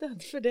målbilden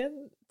för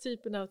den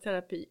typen av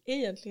terapi är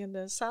egentligen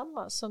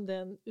densamma som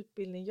den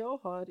utbildning jag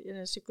har i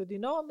den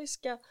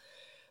psykodynamiska,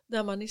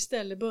 där man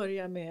istället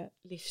börjar med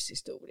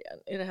livshistorien.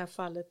 I det här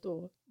fallet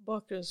då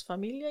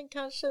bakgrundsfamiljen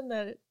kanske,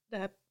 när det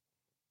här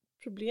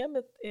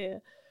problemet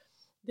är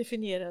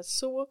definierat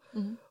så.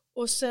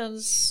 Och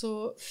sen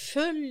så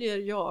följer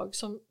jag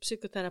som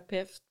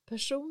psykoterapeut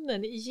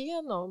personen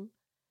igenom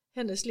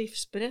hennes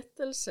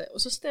livsberättelse,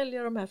 och så ställer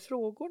jag de här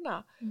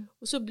frågorna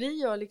och så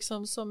blir jag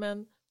liksom som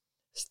en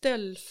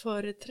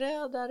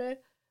ställföreträdare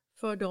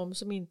för de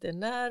som inte är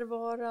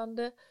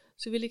närvarande.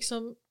 Så vi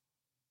liksom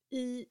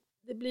det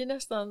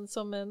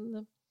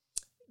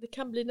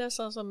kan bli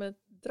nästan som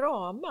ett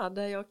drama,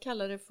 där jag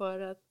kallar det för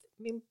att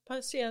min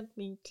patient,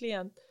 min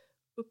klient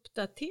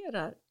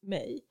uppdaterar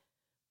mig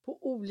på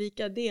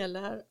olika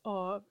delar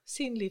av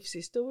sin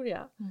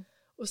livshistoria.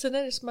 Och sen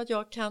är det som att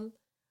jag kan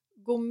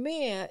gå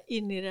med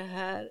in i det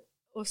här,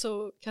 och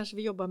så kanske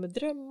vi jobbar med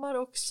drömmar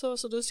också,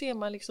 så då ser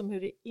man liksom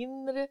hur det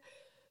inre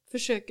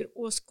försöker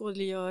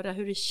åskådliggöra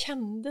hur det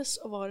kändes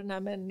att vara den här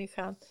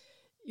människan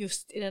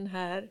just i den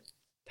här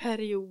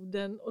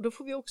perioden. Och då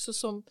får vi också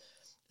som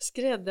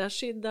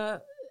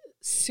skräddarsydda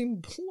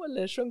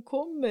symboler som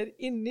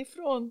kommer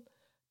inifrån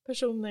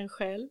personen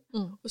själv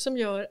och som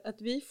gör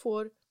att vi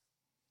får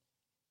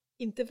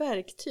inte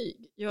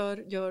verktyg,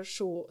 gör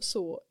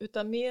så,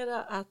 utan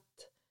mera att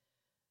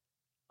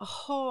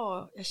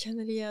jag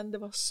känner igen, det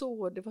var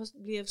så,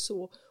 blev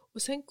så.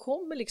 Och sen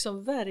kommer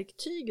liksom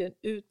verktygen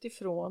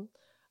utifrån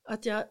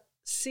att jag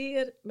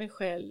ser mig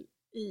själv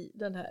i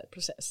den här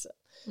processen.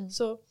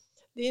 Så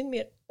det är en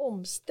mer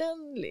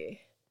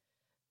omständlig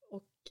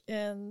och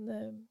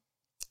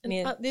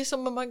det är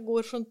som om man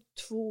går från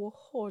två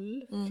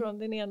håll. Från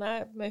den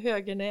ena med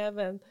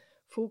högernäven,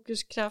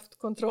 fokus, kraft,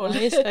 kontroll.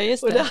 Ja, just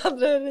det. Och det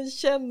andra är den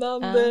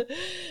kännande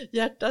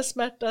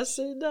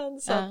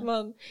hjärta-smärta-sidan. Så att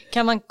man,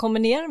 kan man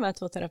kombinera de här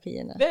två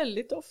terapierna?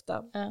 Väldigt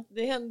ofta.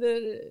 Det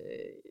händer,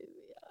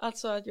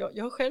 alltså att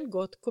jag har själv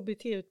gått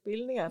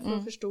KBT-utbildningar för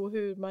att förstå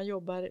hur man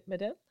jobbar med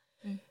den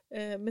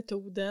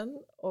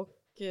metoden. Och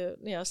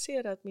när jag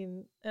ser att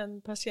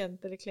en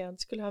patient eller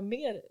klient skulle ha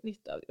mer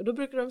nytta av det, och då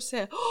brukar de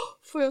säga,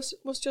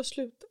 måste jag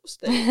sluta hos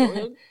dig?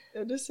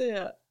 Och då säger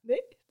jag, nej,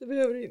 det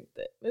behöver du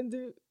inte.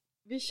 Men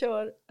vi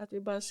kör att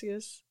vi bara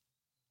ses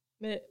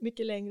med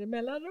mycket längre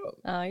mellanrum.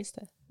 Ja, just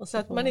det. Och så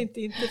att man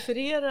inte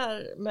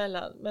interfererar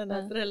mellan, men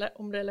att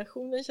om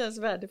relationen känns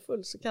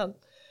värdefull så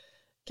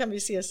kan vi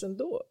ses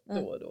ändå då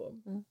och då.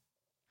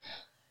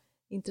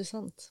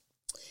 Intressant.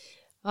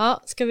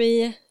 Ja, ska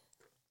vi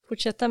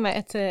fortsätta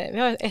med vi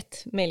har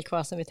ett mejl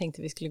kvar som vi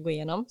tänkte vi skulle gå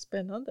igenom.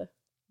 Spännande.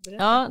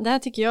 Berätta. Ja, det här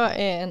tycker jag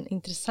är en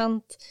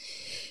intressant,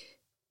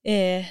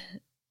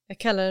 jag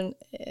kallar den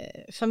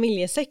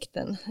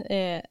familjesekten.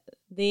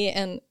 Det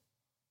är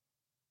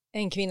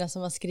en kvinna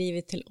som har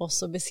skrivit till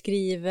oss och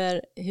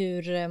beskriver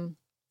hur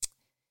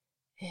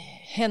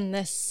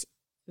hennes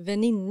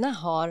väninna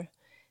har,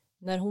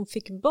 när hon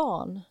fick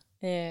barn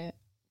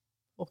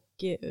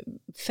och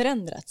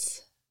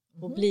förändrats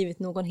och blivit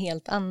någon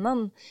helt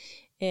annan.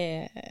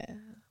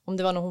 Om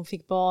det var när hon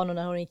fick barn och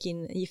när hon gick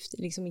in i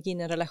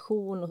en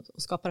relation och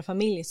skapade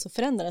familj, så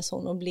förändrades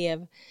hon och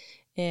blev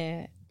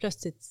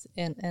plötsligt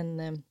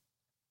en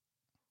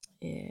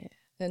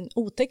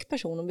otäck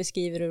person, och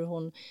beskriver hur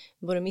hon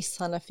både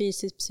misshandlar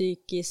fysiskt,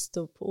 psykiskt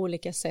och på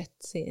olika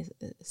sätt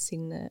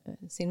sin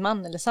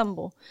man eller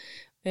sambo.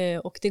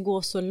 Och det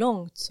går så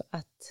långt så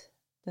att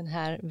den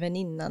här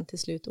väninnan till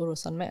slut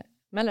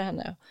anmäler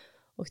henne.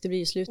 Och det blir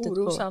ju slutet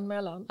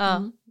orosanmälan.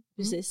 Ja,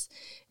 precis.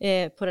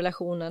 På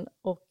relationen.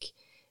 Och,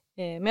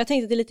 men jag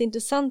tänkte att det är lite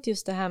intressant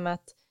just det här med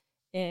att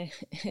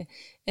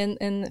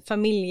en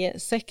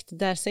familjesekt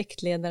där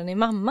sektledaren är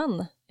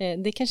mamman.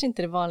 Det kanske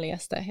inte är det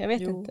vanligaste. Jag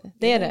vet inte.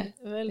 Det är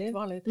det. Väldigt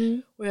vanligt.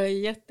 Och jag är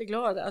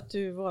jätteglad att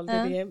du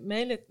valde det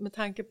mejlet med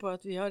tanke på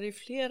att vi har i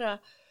flera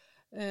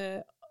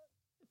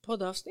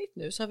poddavsnitt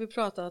nu så har vi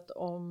pratat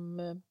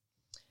om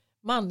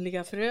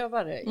manliga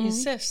förövare,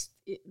 incest,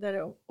 där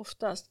det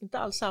oftast, inte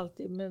alls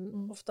alltid,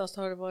 men oftast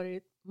har det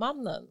varit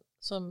mannen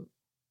som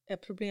är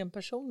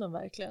problempersonen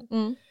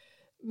verkligen.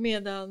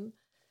 Medan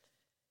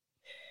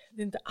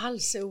det inte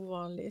alls är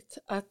ovanligt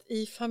att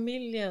i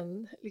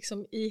familjen,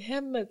 liksom i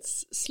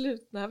hemmets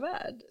slutna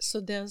värld, så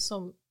den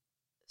som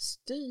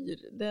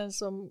styr, den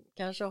som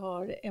kanske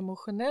har det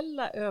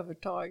emotionella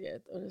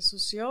övertaget och det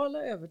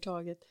sociala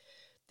övertaget,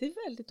 det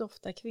är väldigt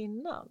ofta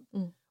kvinnan.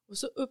 Och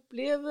så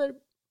upplever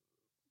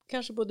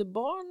kanske både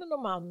barnen och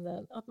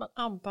mannen att man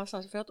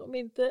anpassar sig, för att om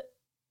inte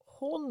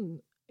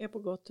hon är på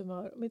gott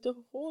humör, om inte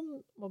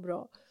hon mår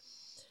bra,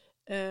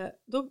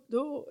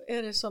 då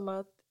är det som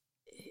att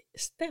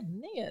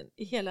stämningen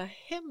i hela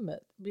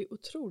hemmet blir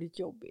otroligt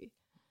jobbig.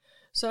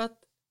 Så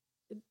att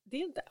det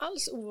är inte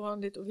alls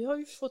ovanligt, och vi har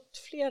ju fått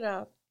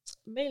flera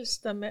mejls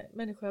där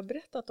människor har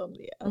berättat om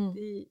det, att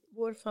i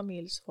vår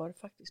familj så var det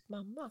faktiskt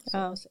mamma.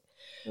 Ja,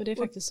 och det är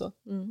faktiskt så.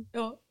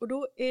 Ja, och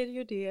då är det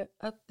ju det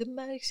att det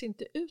märks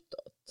inte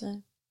utåt.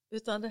 Nej.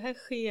 Utan det här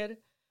sker,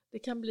 det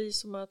kan bli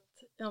som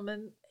att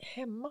men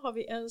hemma har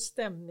vi en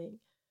stämning,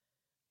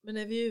 men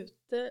när vi är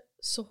ute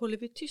så håller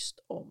vi tyst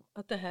om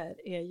att det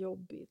här är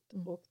jobbigt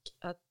och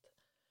att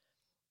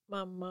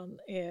mamman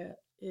är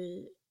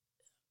i,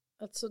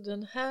 alltså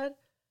den här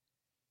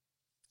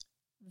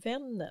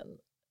vännen,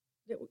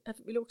 jag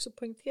vill också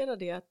poängtera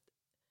det, att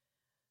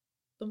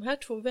de här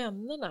två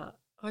vännerna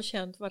har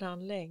känt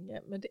varandra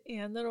länge, men det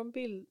är när de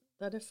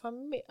bildade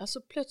familj,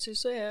 alltså plötsligt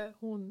så är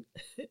hon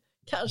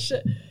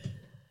kanske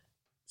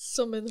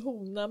som en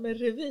hona med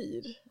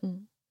revir.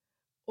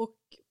 Och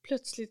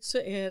plötsligt så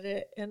är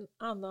det en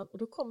annan, och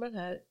då kommer den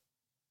här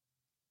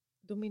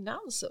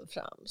dominansen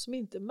fram som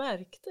inte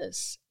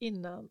märktes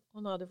innan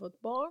hon hade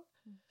fått barn.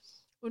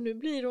 Och nu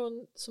blir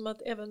hon som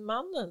att även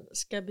mannen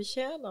ska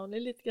betjäna. Hon är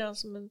lite grann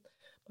som en,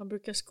 man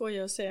brukar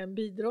skoja och säga, en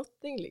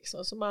bidrottning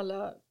liksom, som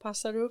alla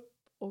passar upp.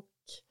 Och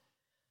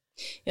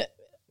ja,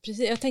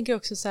 precis, jag tänker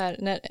också så här,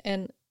 när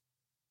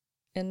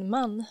en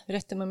man,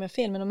 rätta mig om jag har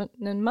fel, men om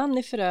en man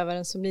är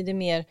förövaren så blir det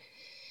mer,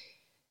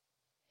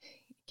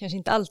 kanske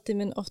inte alltid,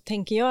 men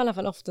tänker jag i alla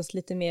fall oftast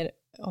lite mer,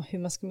 hur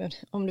man ska,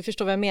 om du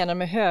förstår vad jag menar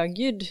med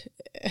högljudd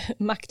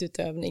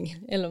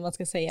maktutövning, eller vad man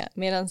ska säga.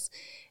 Medan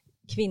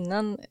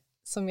kvinnan,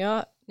 som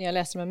när jag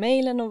läser med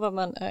mejlen och vad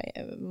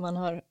man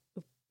har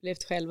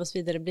upplevt själv och så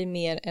vidare, blir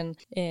mer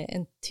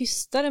en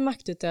tystare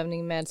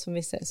maktutövning med, som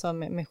vi sa,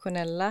 med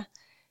emotionella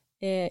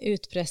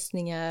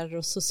utpressningar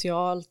och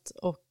socialt,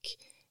 och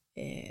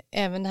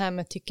även det här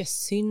med att tycka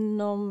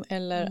synd om,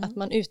 eller att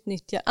man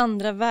utnyttjar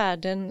andra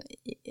värden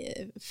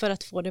för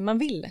att få det man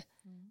vill.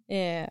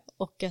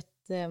 Och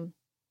att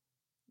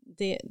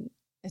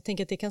jag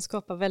tänker att det kan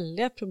skapa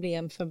väldiga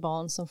problem för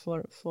barn som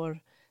får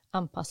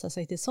anpassa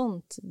sig till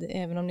sånt,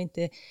 även om det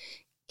inte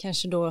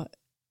kanske då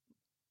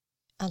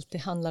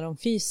alltid handlar om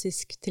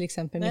fysisk, till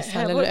exempel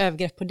misshandel eller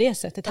övergrepp på det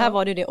sättet. Här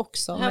var det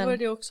också. Var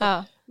det också.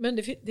 Ja. Men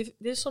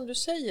det är som du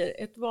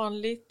säger, ett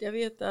vanligt, jag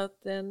vet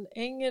att en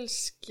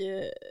engelsk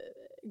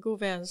god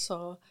vän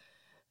sa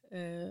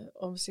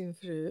om sin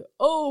fru,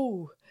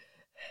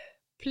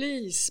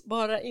 please,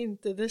 bara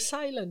inte the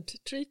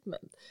silent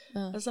treatment.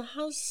 Alltså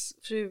hans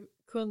fru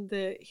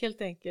kunde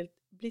helt enkelt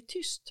bli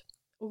tyst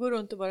och gå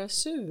runt och vara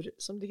sur,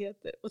 som det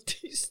heter, och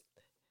tyst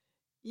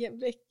i en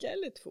vecka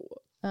eller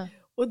två.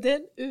 Och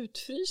den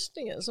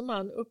utfrysningen som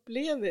han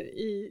upplever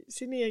i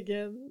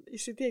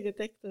sitt eget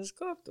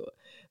äktenskap då,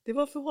 det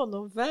var för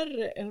honom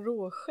värre än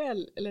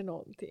råskäll eller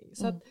någonting.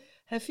 Så att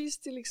här finns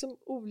det liksom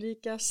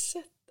olika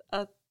sätt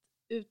att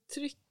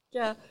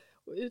uttrycka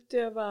och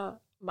utöva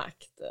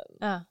makten.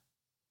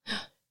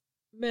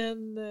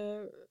 Men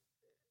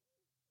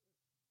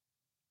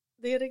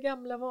det är det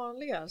gamla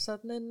vanliga, så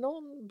att när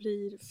någon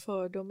blir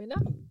för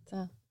dominant.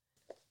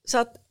 Så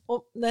att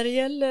när det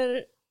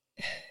gäller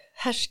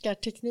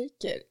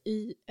härskartekniker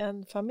i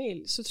en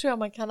familj, så tror jag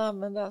man kan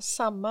använda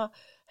samma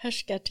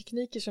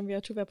härskartekniker som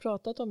jag tror vi har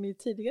pratat om i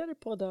tidigare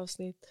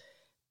poddavsnitt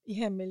i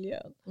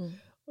hemmiljön.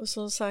 Och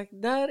som sagt,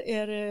 där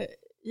är det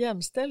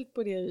jämställt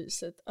på det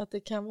viset att det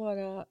kan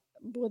vara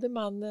både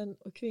mannen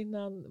och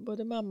kvinnan,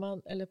 både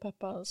mamman eller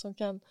pappan, som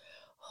kan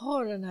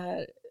ha den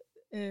här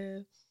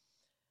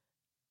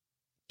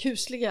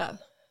kusliga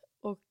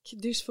och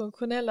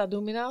dysfunktionella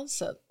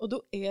dominansen. Och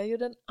då är ju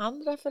den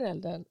andra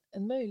föräldern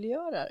en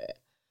möjliggörare.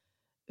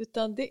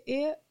 Utan det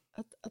är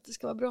att det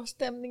ska vara bra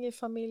stämning i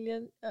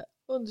familjen. Jag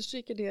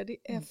understryker det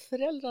är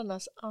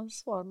föräldrarnas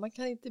ansvar. Man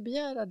kan inte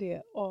begära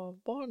det av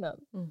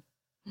barnen.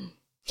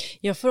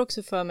 Jag får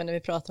också för mig när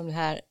vi pratar om det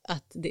här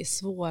att det är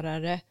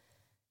svårare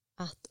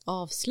att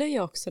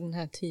avslöja också den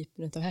här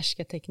typen av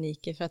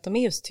härskartekniker, för att de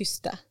är just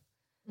tysta.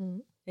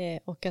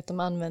 Och att de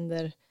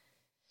använder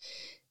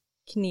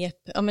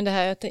knep. Ja, men det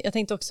här, jag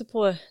tänkte också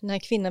på den här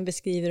kvinnan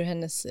beskriver hur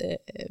hennes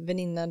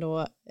väninna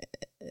då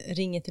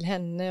ringer till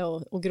henne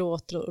och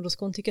gråter och då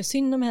ska hon tycka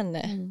synd om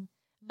henne.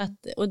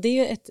 Och det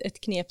är ju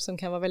ett knep som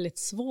kan vara väldigt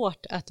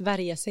svårt att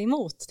värja sig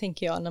emot,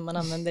 tänker jag, när man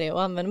använder det.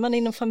 Och använder man det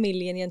inom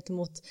familjen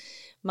gentemot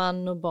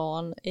man och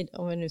barn,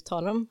 om vi nu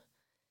talar om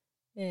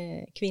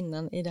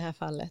kvinnan i det här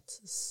fallet,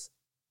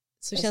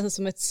 så känns det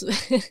som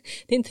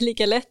det är inte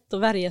lika lätt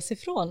att värja sig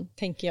från,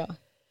 tänker jag.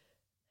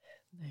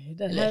 Nej,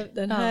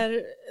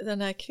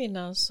 den här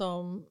kvinnan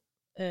som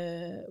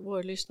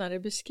vår lyssnare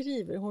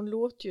beskriver, hon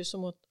låter ju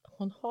som att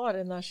hon har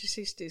en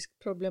narcissistisk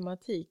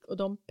problematik och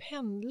de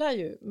pendlar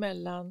ju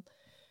mellan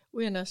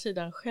å ena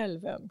sidan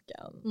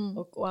självömkan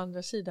och å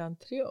andra sidan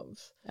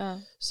triumf.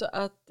 Så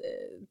att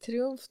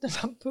triumf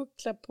när man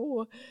pucklar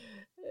på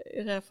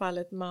i det här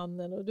fallet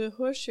mannen, och det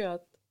hörs ju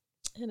att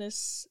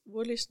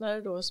vår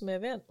lyssnare då som är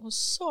vän, hon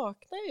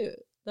saknar ju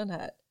den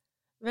här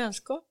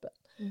vänskapen.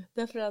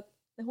 Därför att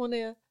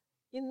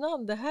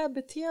innan det här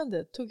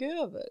beteendet tog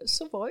över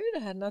så var ju det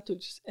här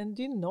naturligtvis en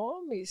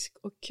dynamisk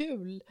och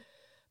kul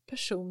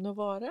person att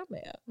vara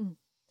med.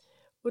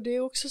 Och det är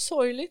också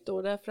sorgligt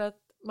då, därför att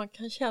man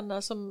kan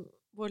känna som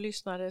vår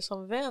lyssnare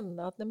som vän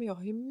att nej, men jag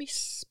har ju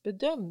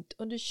missbedömt.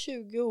 Under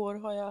 20 år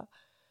har jag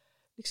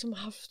liksom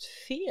haft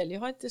fel. Jag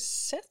har inte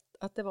sett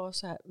att det var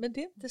så här. Men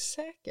det är inte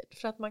säkert,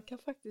 för att man kan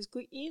faktiskt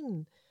gå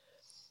in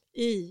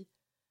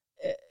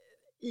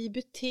i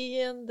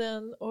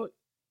beteenden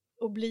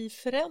och bli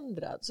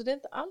förändrad. Så det är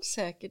inte alls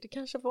säkert. Det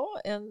kanske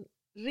var en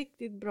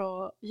riktigt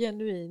bra,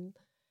 genuin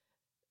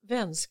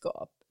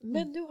vänskap.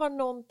 Men nu har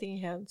någonting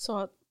hänt som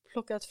har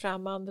plockat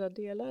fram andra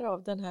delar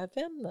av den här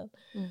vännen.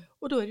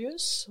 Och då är det ju en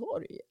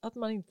sorg att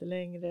man inte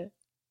längre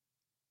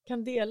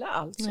kan dela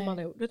allt som man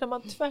har gjort. Utan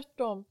man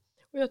tvärtom.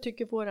 Och jag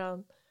tycker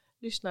våran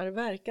lyssnare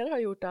verkar ha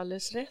gjort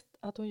alldeles rätt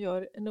att hon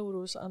gör en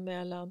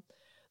orosanmälan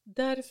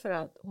därför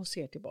att hon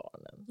ser till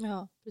barnen.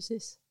 Ja,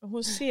 precis. Och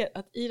hon ser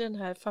att i den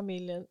här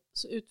familjen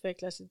så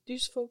utvecklas ett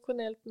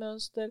dysfunktionellt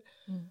mönster.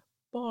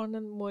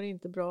 Barnen mår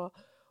inte bra.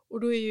 Och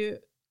då är ju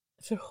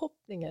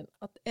förhoppningen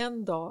att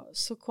en dag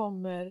så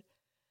kommer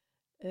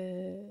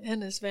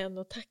hennes vän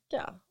att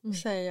tacka och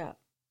säga: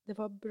 det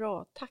var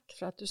bra, tack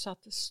för att du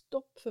satte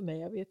stopp för mig.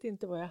 Jag vet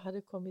inte vad jag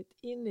hade kommit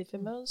in i för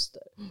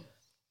mönster.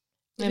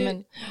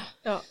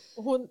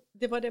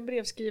 Det var den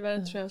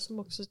brevskrivaren tror jag som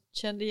också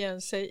kände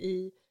igen sig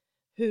i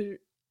hur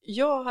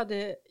jag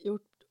hade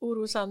gjort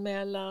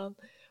orosanmälan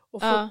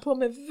och fått på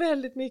mig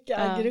väldigt mycket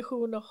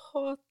aggression och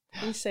hat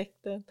i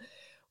sekten.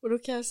 Och då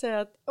kan jag säga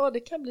att det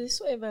kan bli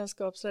så en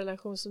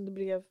vänskapsrelation som det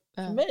blev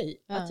för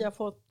mig. Att jag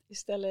fått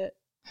istället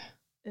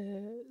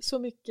så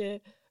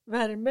mycket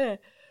värme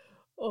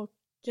och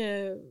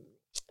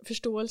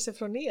förståelse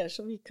från er,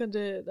 så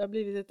det har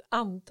blivit ett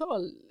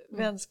antal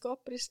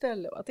vänskaper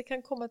istället, och att det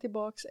kan komma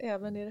tillbaks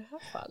även i det här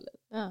fallet.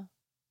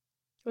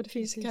 Och det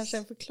finns kanske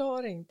en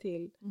förklaring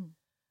till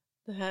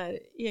den här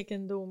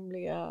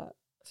egendomliga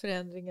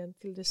förändringen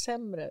till det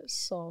sämre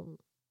som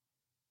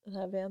den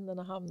här vännen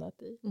har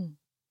hamnat i.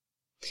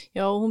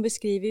 Ja, och hon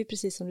beskriver ju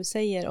precis som du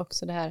säger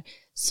också det här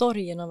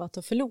sorgen av att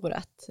ha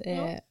förlorat.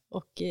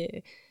 Och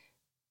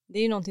det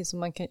är ju någonting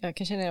som jag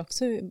kan känna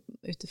också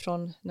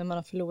utifrån när man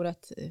har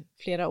förlorat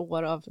flera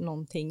år av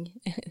någonting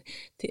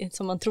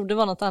som man trodde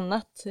var något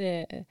annat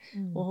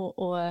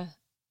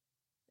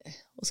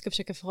och ska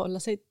försöka förhålla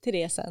sig till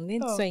det sen. Det är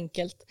inte så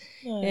enkelt.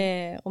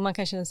 Och man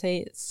kan känna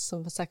sig,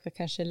 som sagt,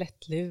 kanske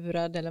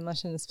lättlurad, eller man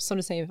känner, som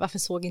du säger, varför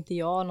såg inte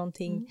jag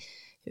någonting?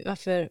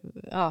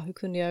 Hur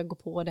kunde jag gå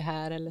på det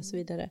här eller så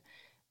vidare.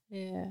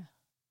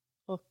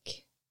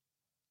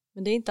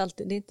 Men det är inte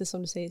alltid, det är inte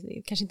som du säger,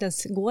 det kanske inte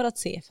ens går att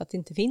se för att det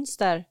inte finns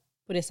där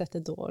på det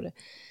sättet då.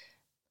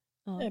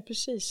 Nej,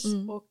 precis.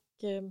 Och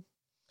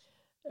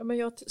men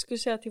jag skulle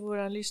säga till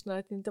våra lyssnare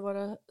att inte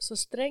vara så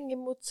sträng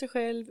emot sig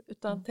själv,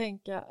 utan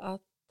tänka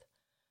att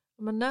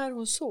när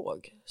hon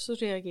såg så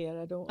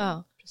reagerade hon.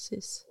 Ja,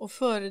 precis. Och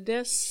före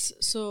dess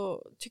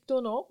så tyckte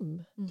hon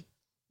om.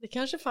 Det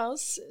kanske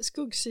fanns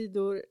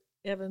skuggsidor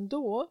även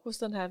då hos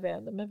den här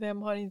vännen, men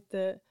vem har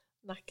inte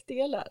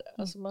nackdelar?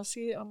 Alltså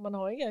man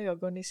har inga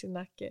ögon i sin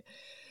nacke.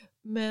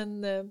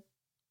 Men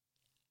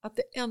att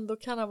det ändå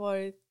kan ha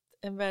varit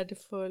en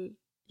värdefull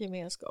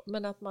gemenskap,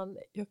 men att man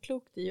gör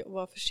klokt i att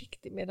vara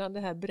försiktig medan det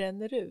här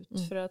bränner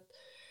ut, för att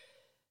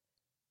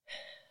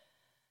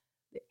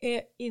det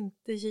är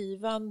inte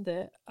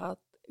givande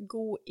att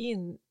gå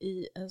in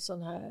i en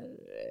sån här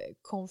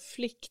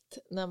konflikt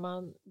när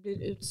man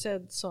blir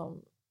utsedd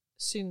som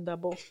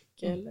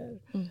syndabock eller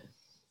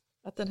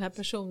att den här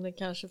personen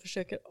kanske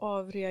försöker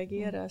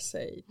avreagera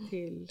sig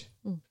till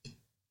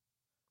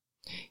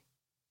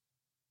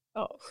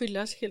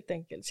skyllas helt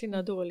enkelt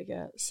sina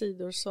dåliga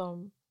sidor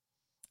som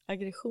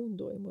aggression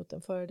då emot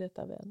den före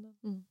detta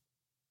vännen.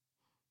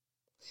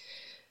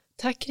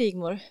 Tack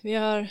Rigmor. Vi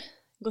har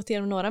gått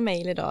igenom några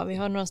mejl idag. Vi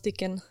har några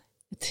stycken,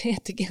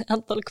 ett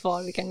antal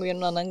kvar vi kan gå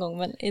igenom en annan gång.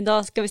 Men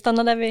idag ska vi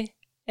stanna där vi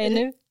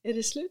Nu. Är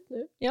det slut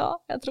nu?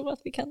 Ja, jag tror att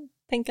vi kan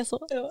tänka så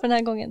Ja. för den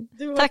här gången.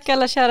 Du Tack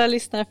alla kära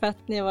lyssnare för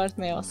att ni har varit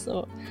med oss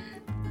och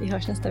vi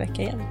hörs nästa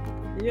vecka igen.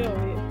 Det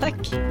gör vi.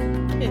 Tack!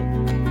 Hej.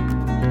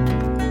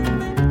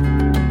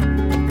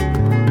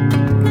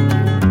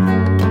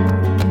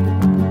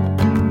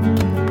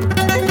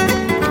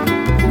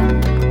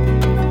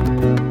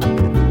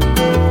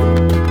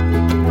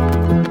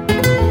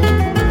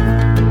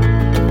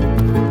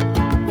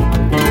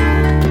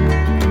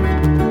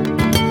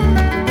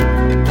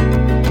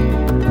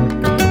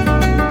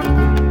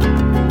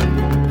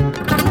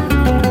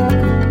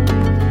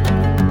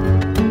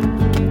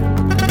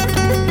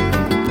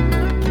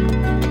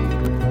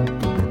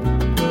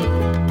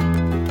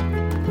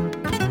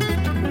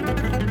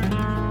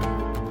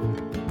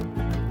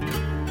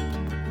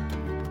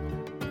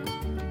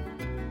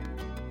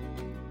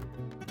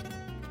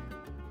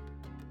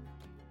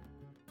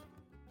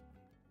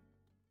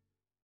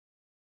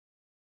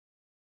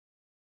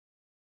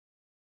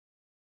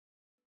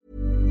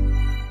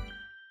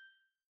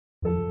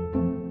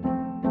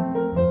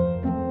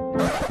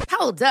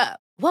 Hold up.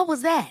 What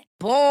was that?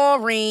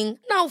 Boring.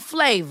 No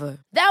flavor.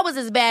 That was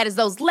as bad as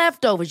those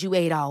leftovers you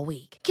ate all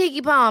week.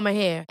 Keke Palmer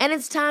here, and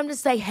it's time to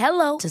say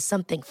hello to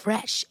something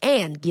fresh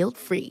and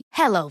guilt-free.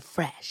 Hello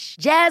Fresh.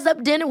 Jazz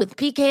up dinner with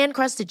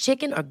pecan-crusted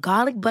chicken or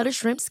garlic butter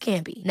shrimp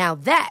scampi. Now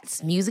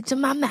that's music to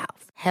my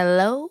mouth.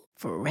 Hello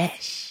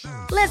Fresh.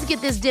 Let's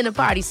get this dinner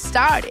party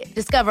started.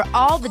 Discover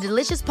all the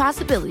delicious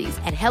possibilities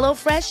at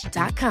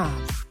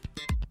hellofresh.com.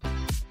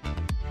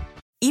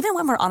 Even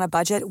when we're on a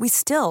budget, we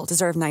still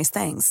deserve nice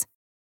things.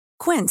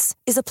 Quince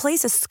is a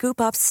place to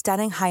scoop up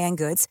stunning high-end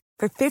goods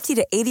for 50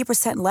 to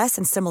 80% less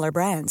than similar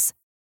brands.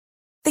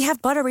 They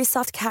have buttery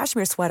soft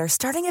cashmere sweaters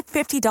starting at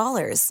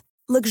 $50,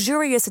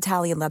 luxurious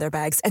Italian leather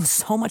bags, and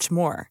so much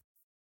more.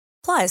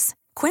 Plus,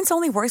 Quince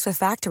only works with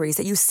factories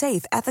that use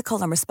safe,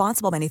 ethical, and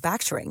responsible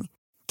manufacturing.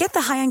 Get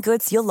the high-end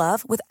goods you'll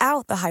love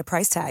without the high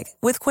price tag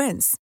with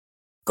Quince.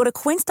 Go to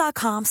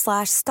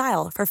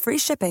quince.com/style for free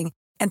shipping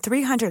and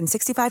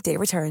 365-day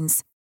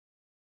returns.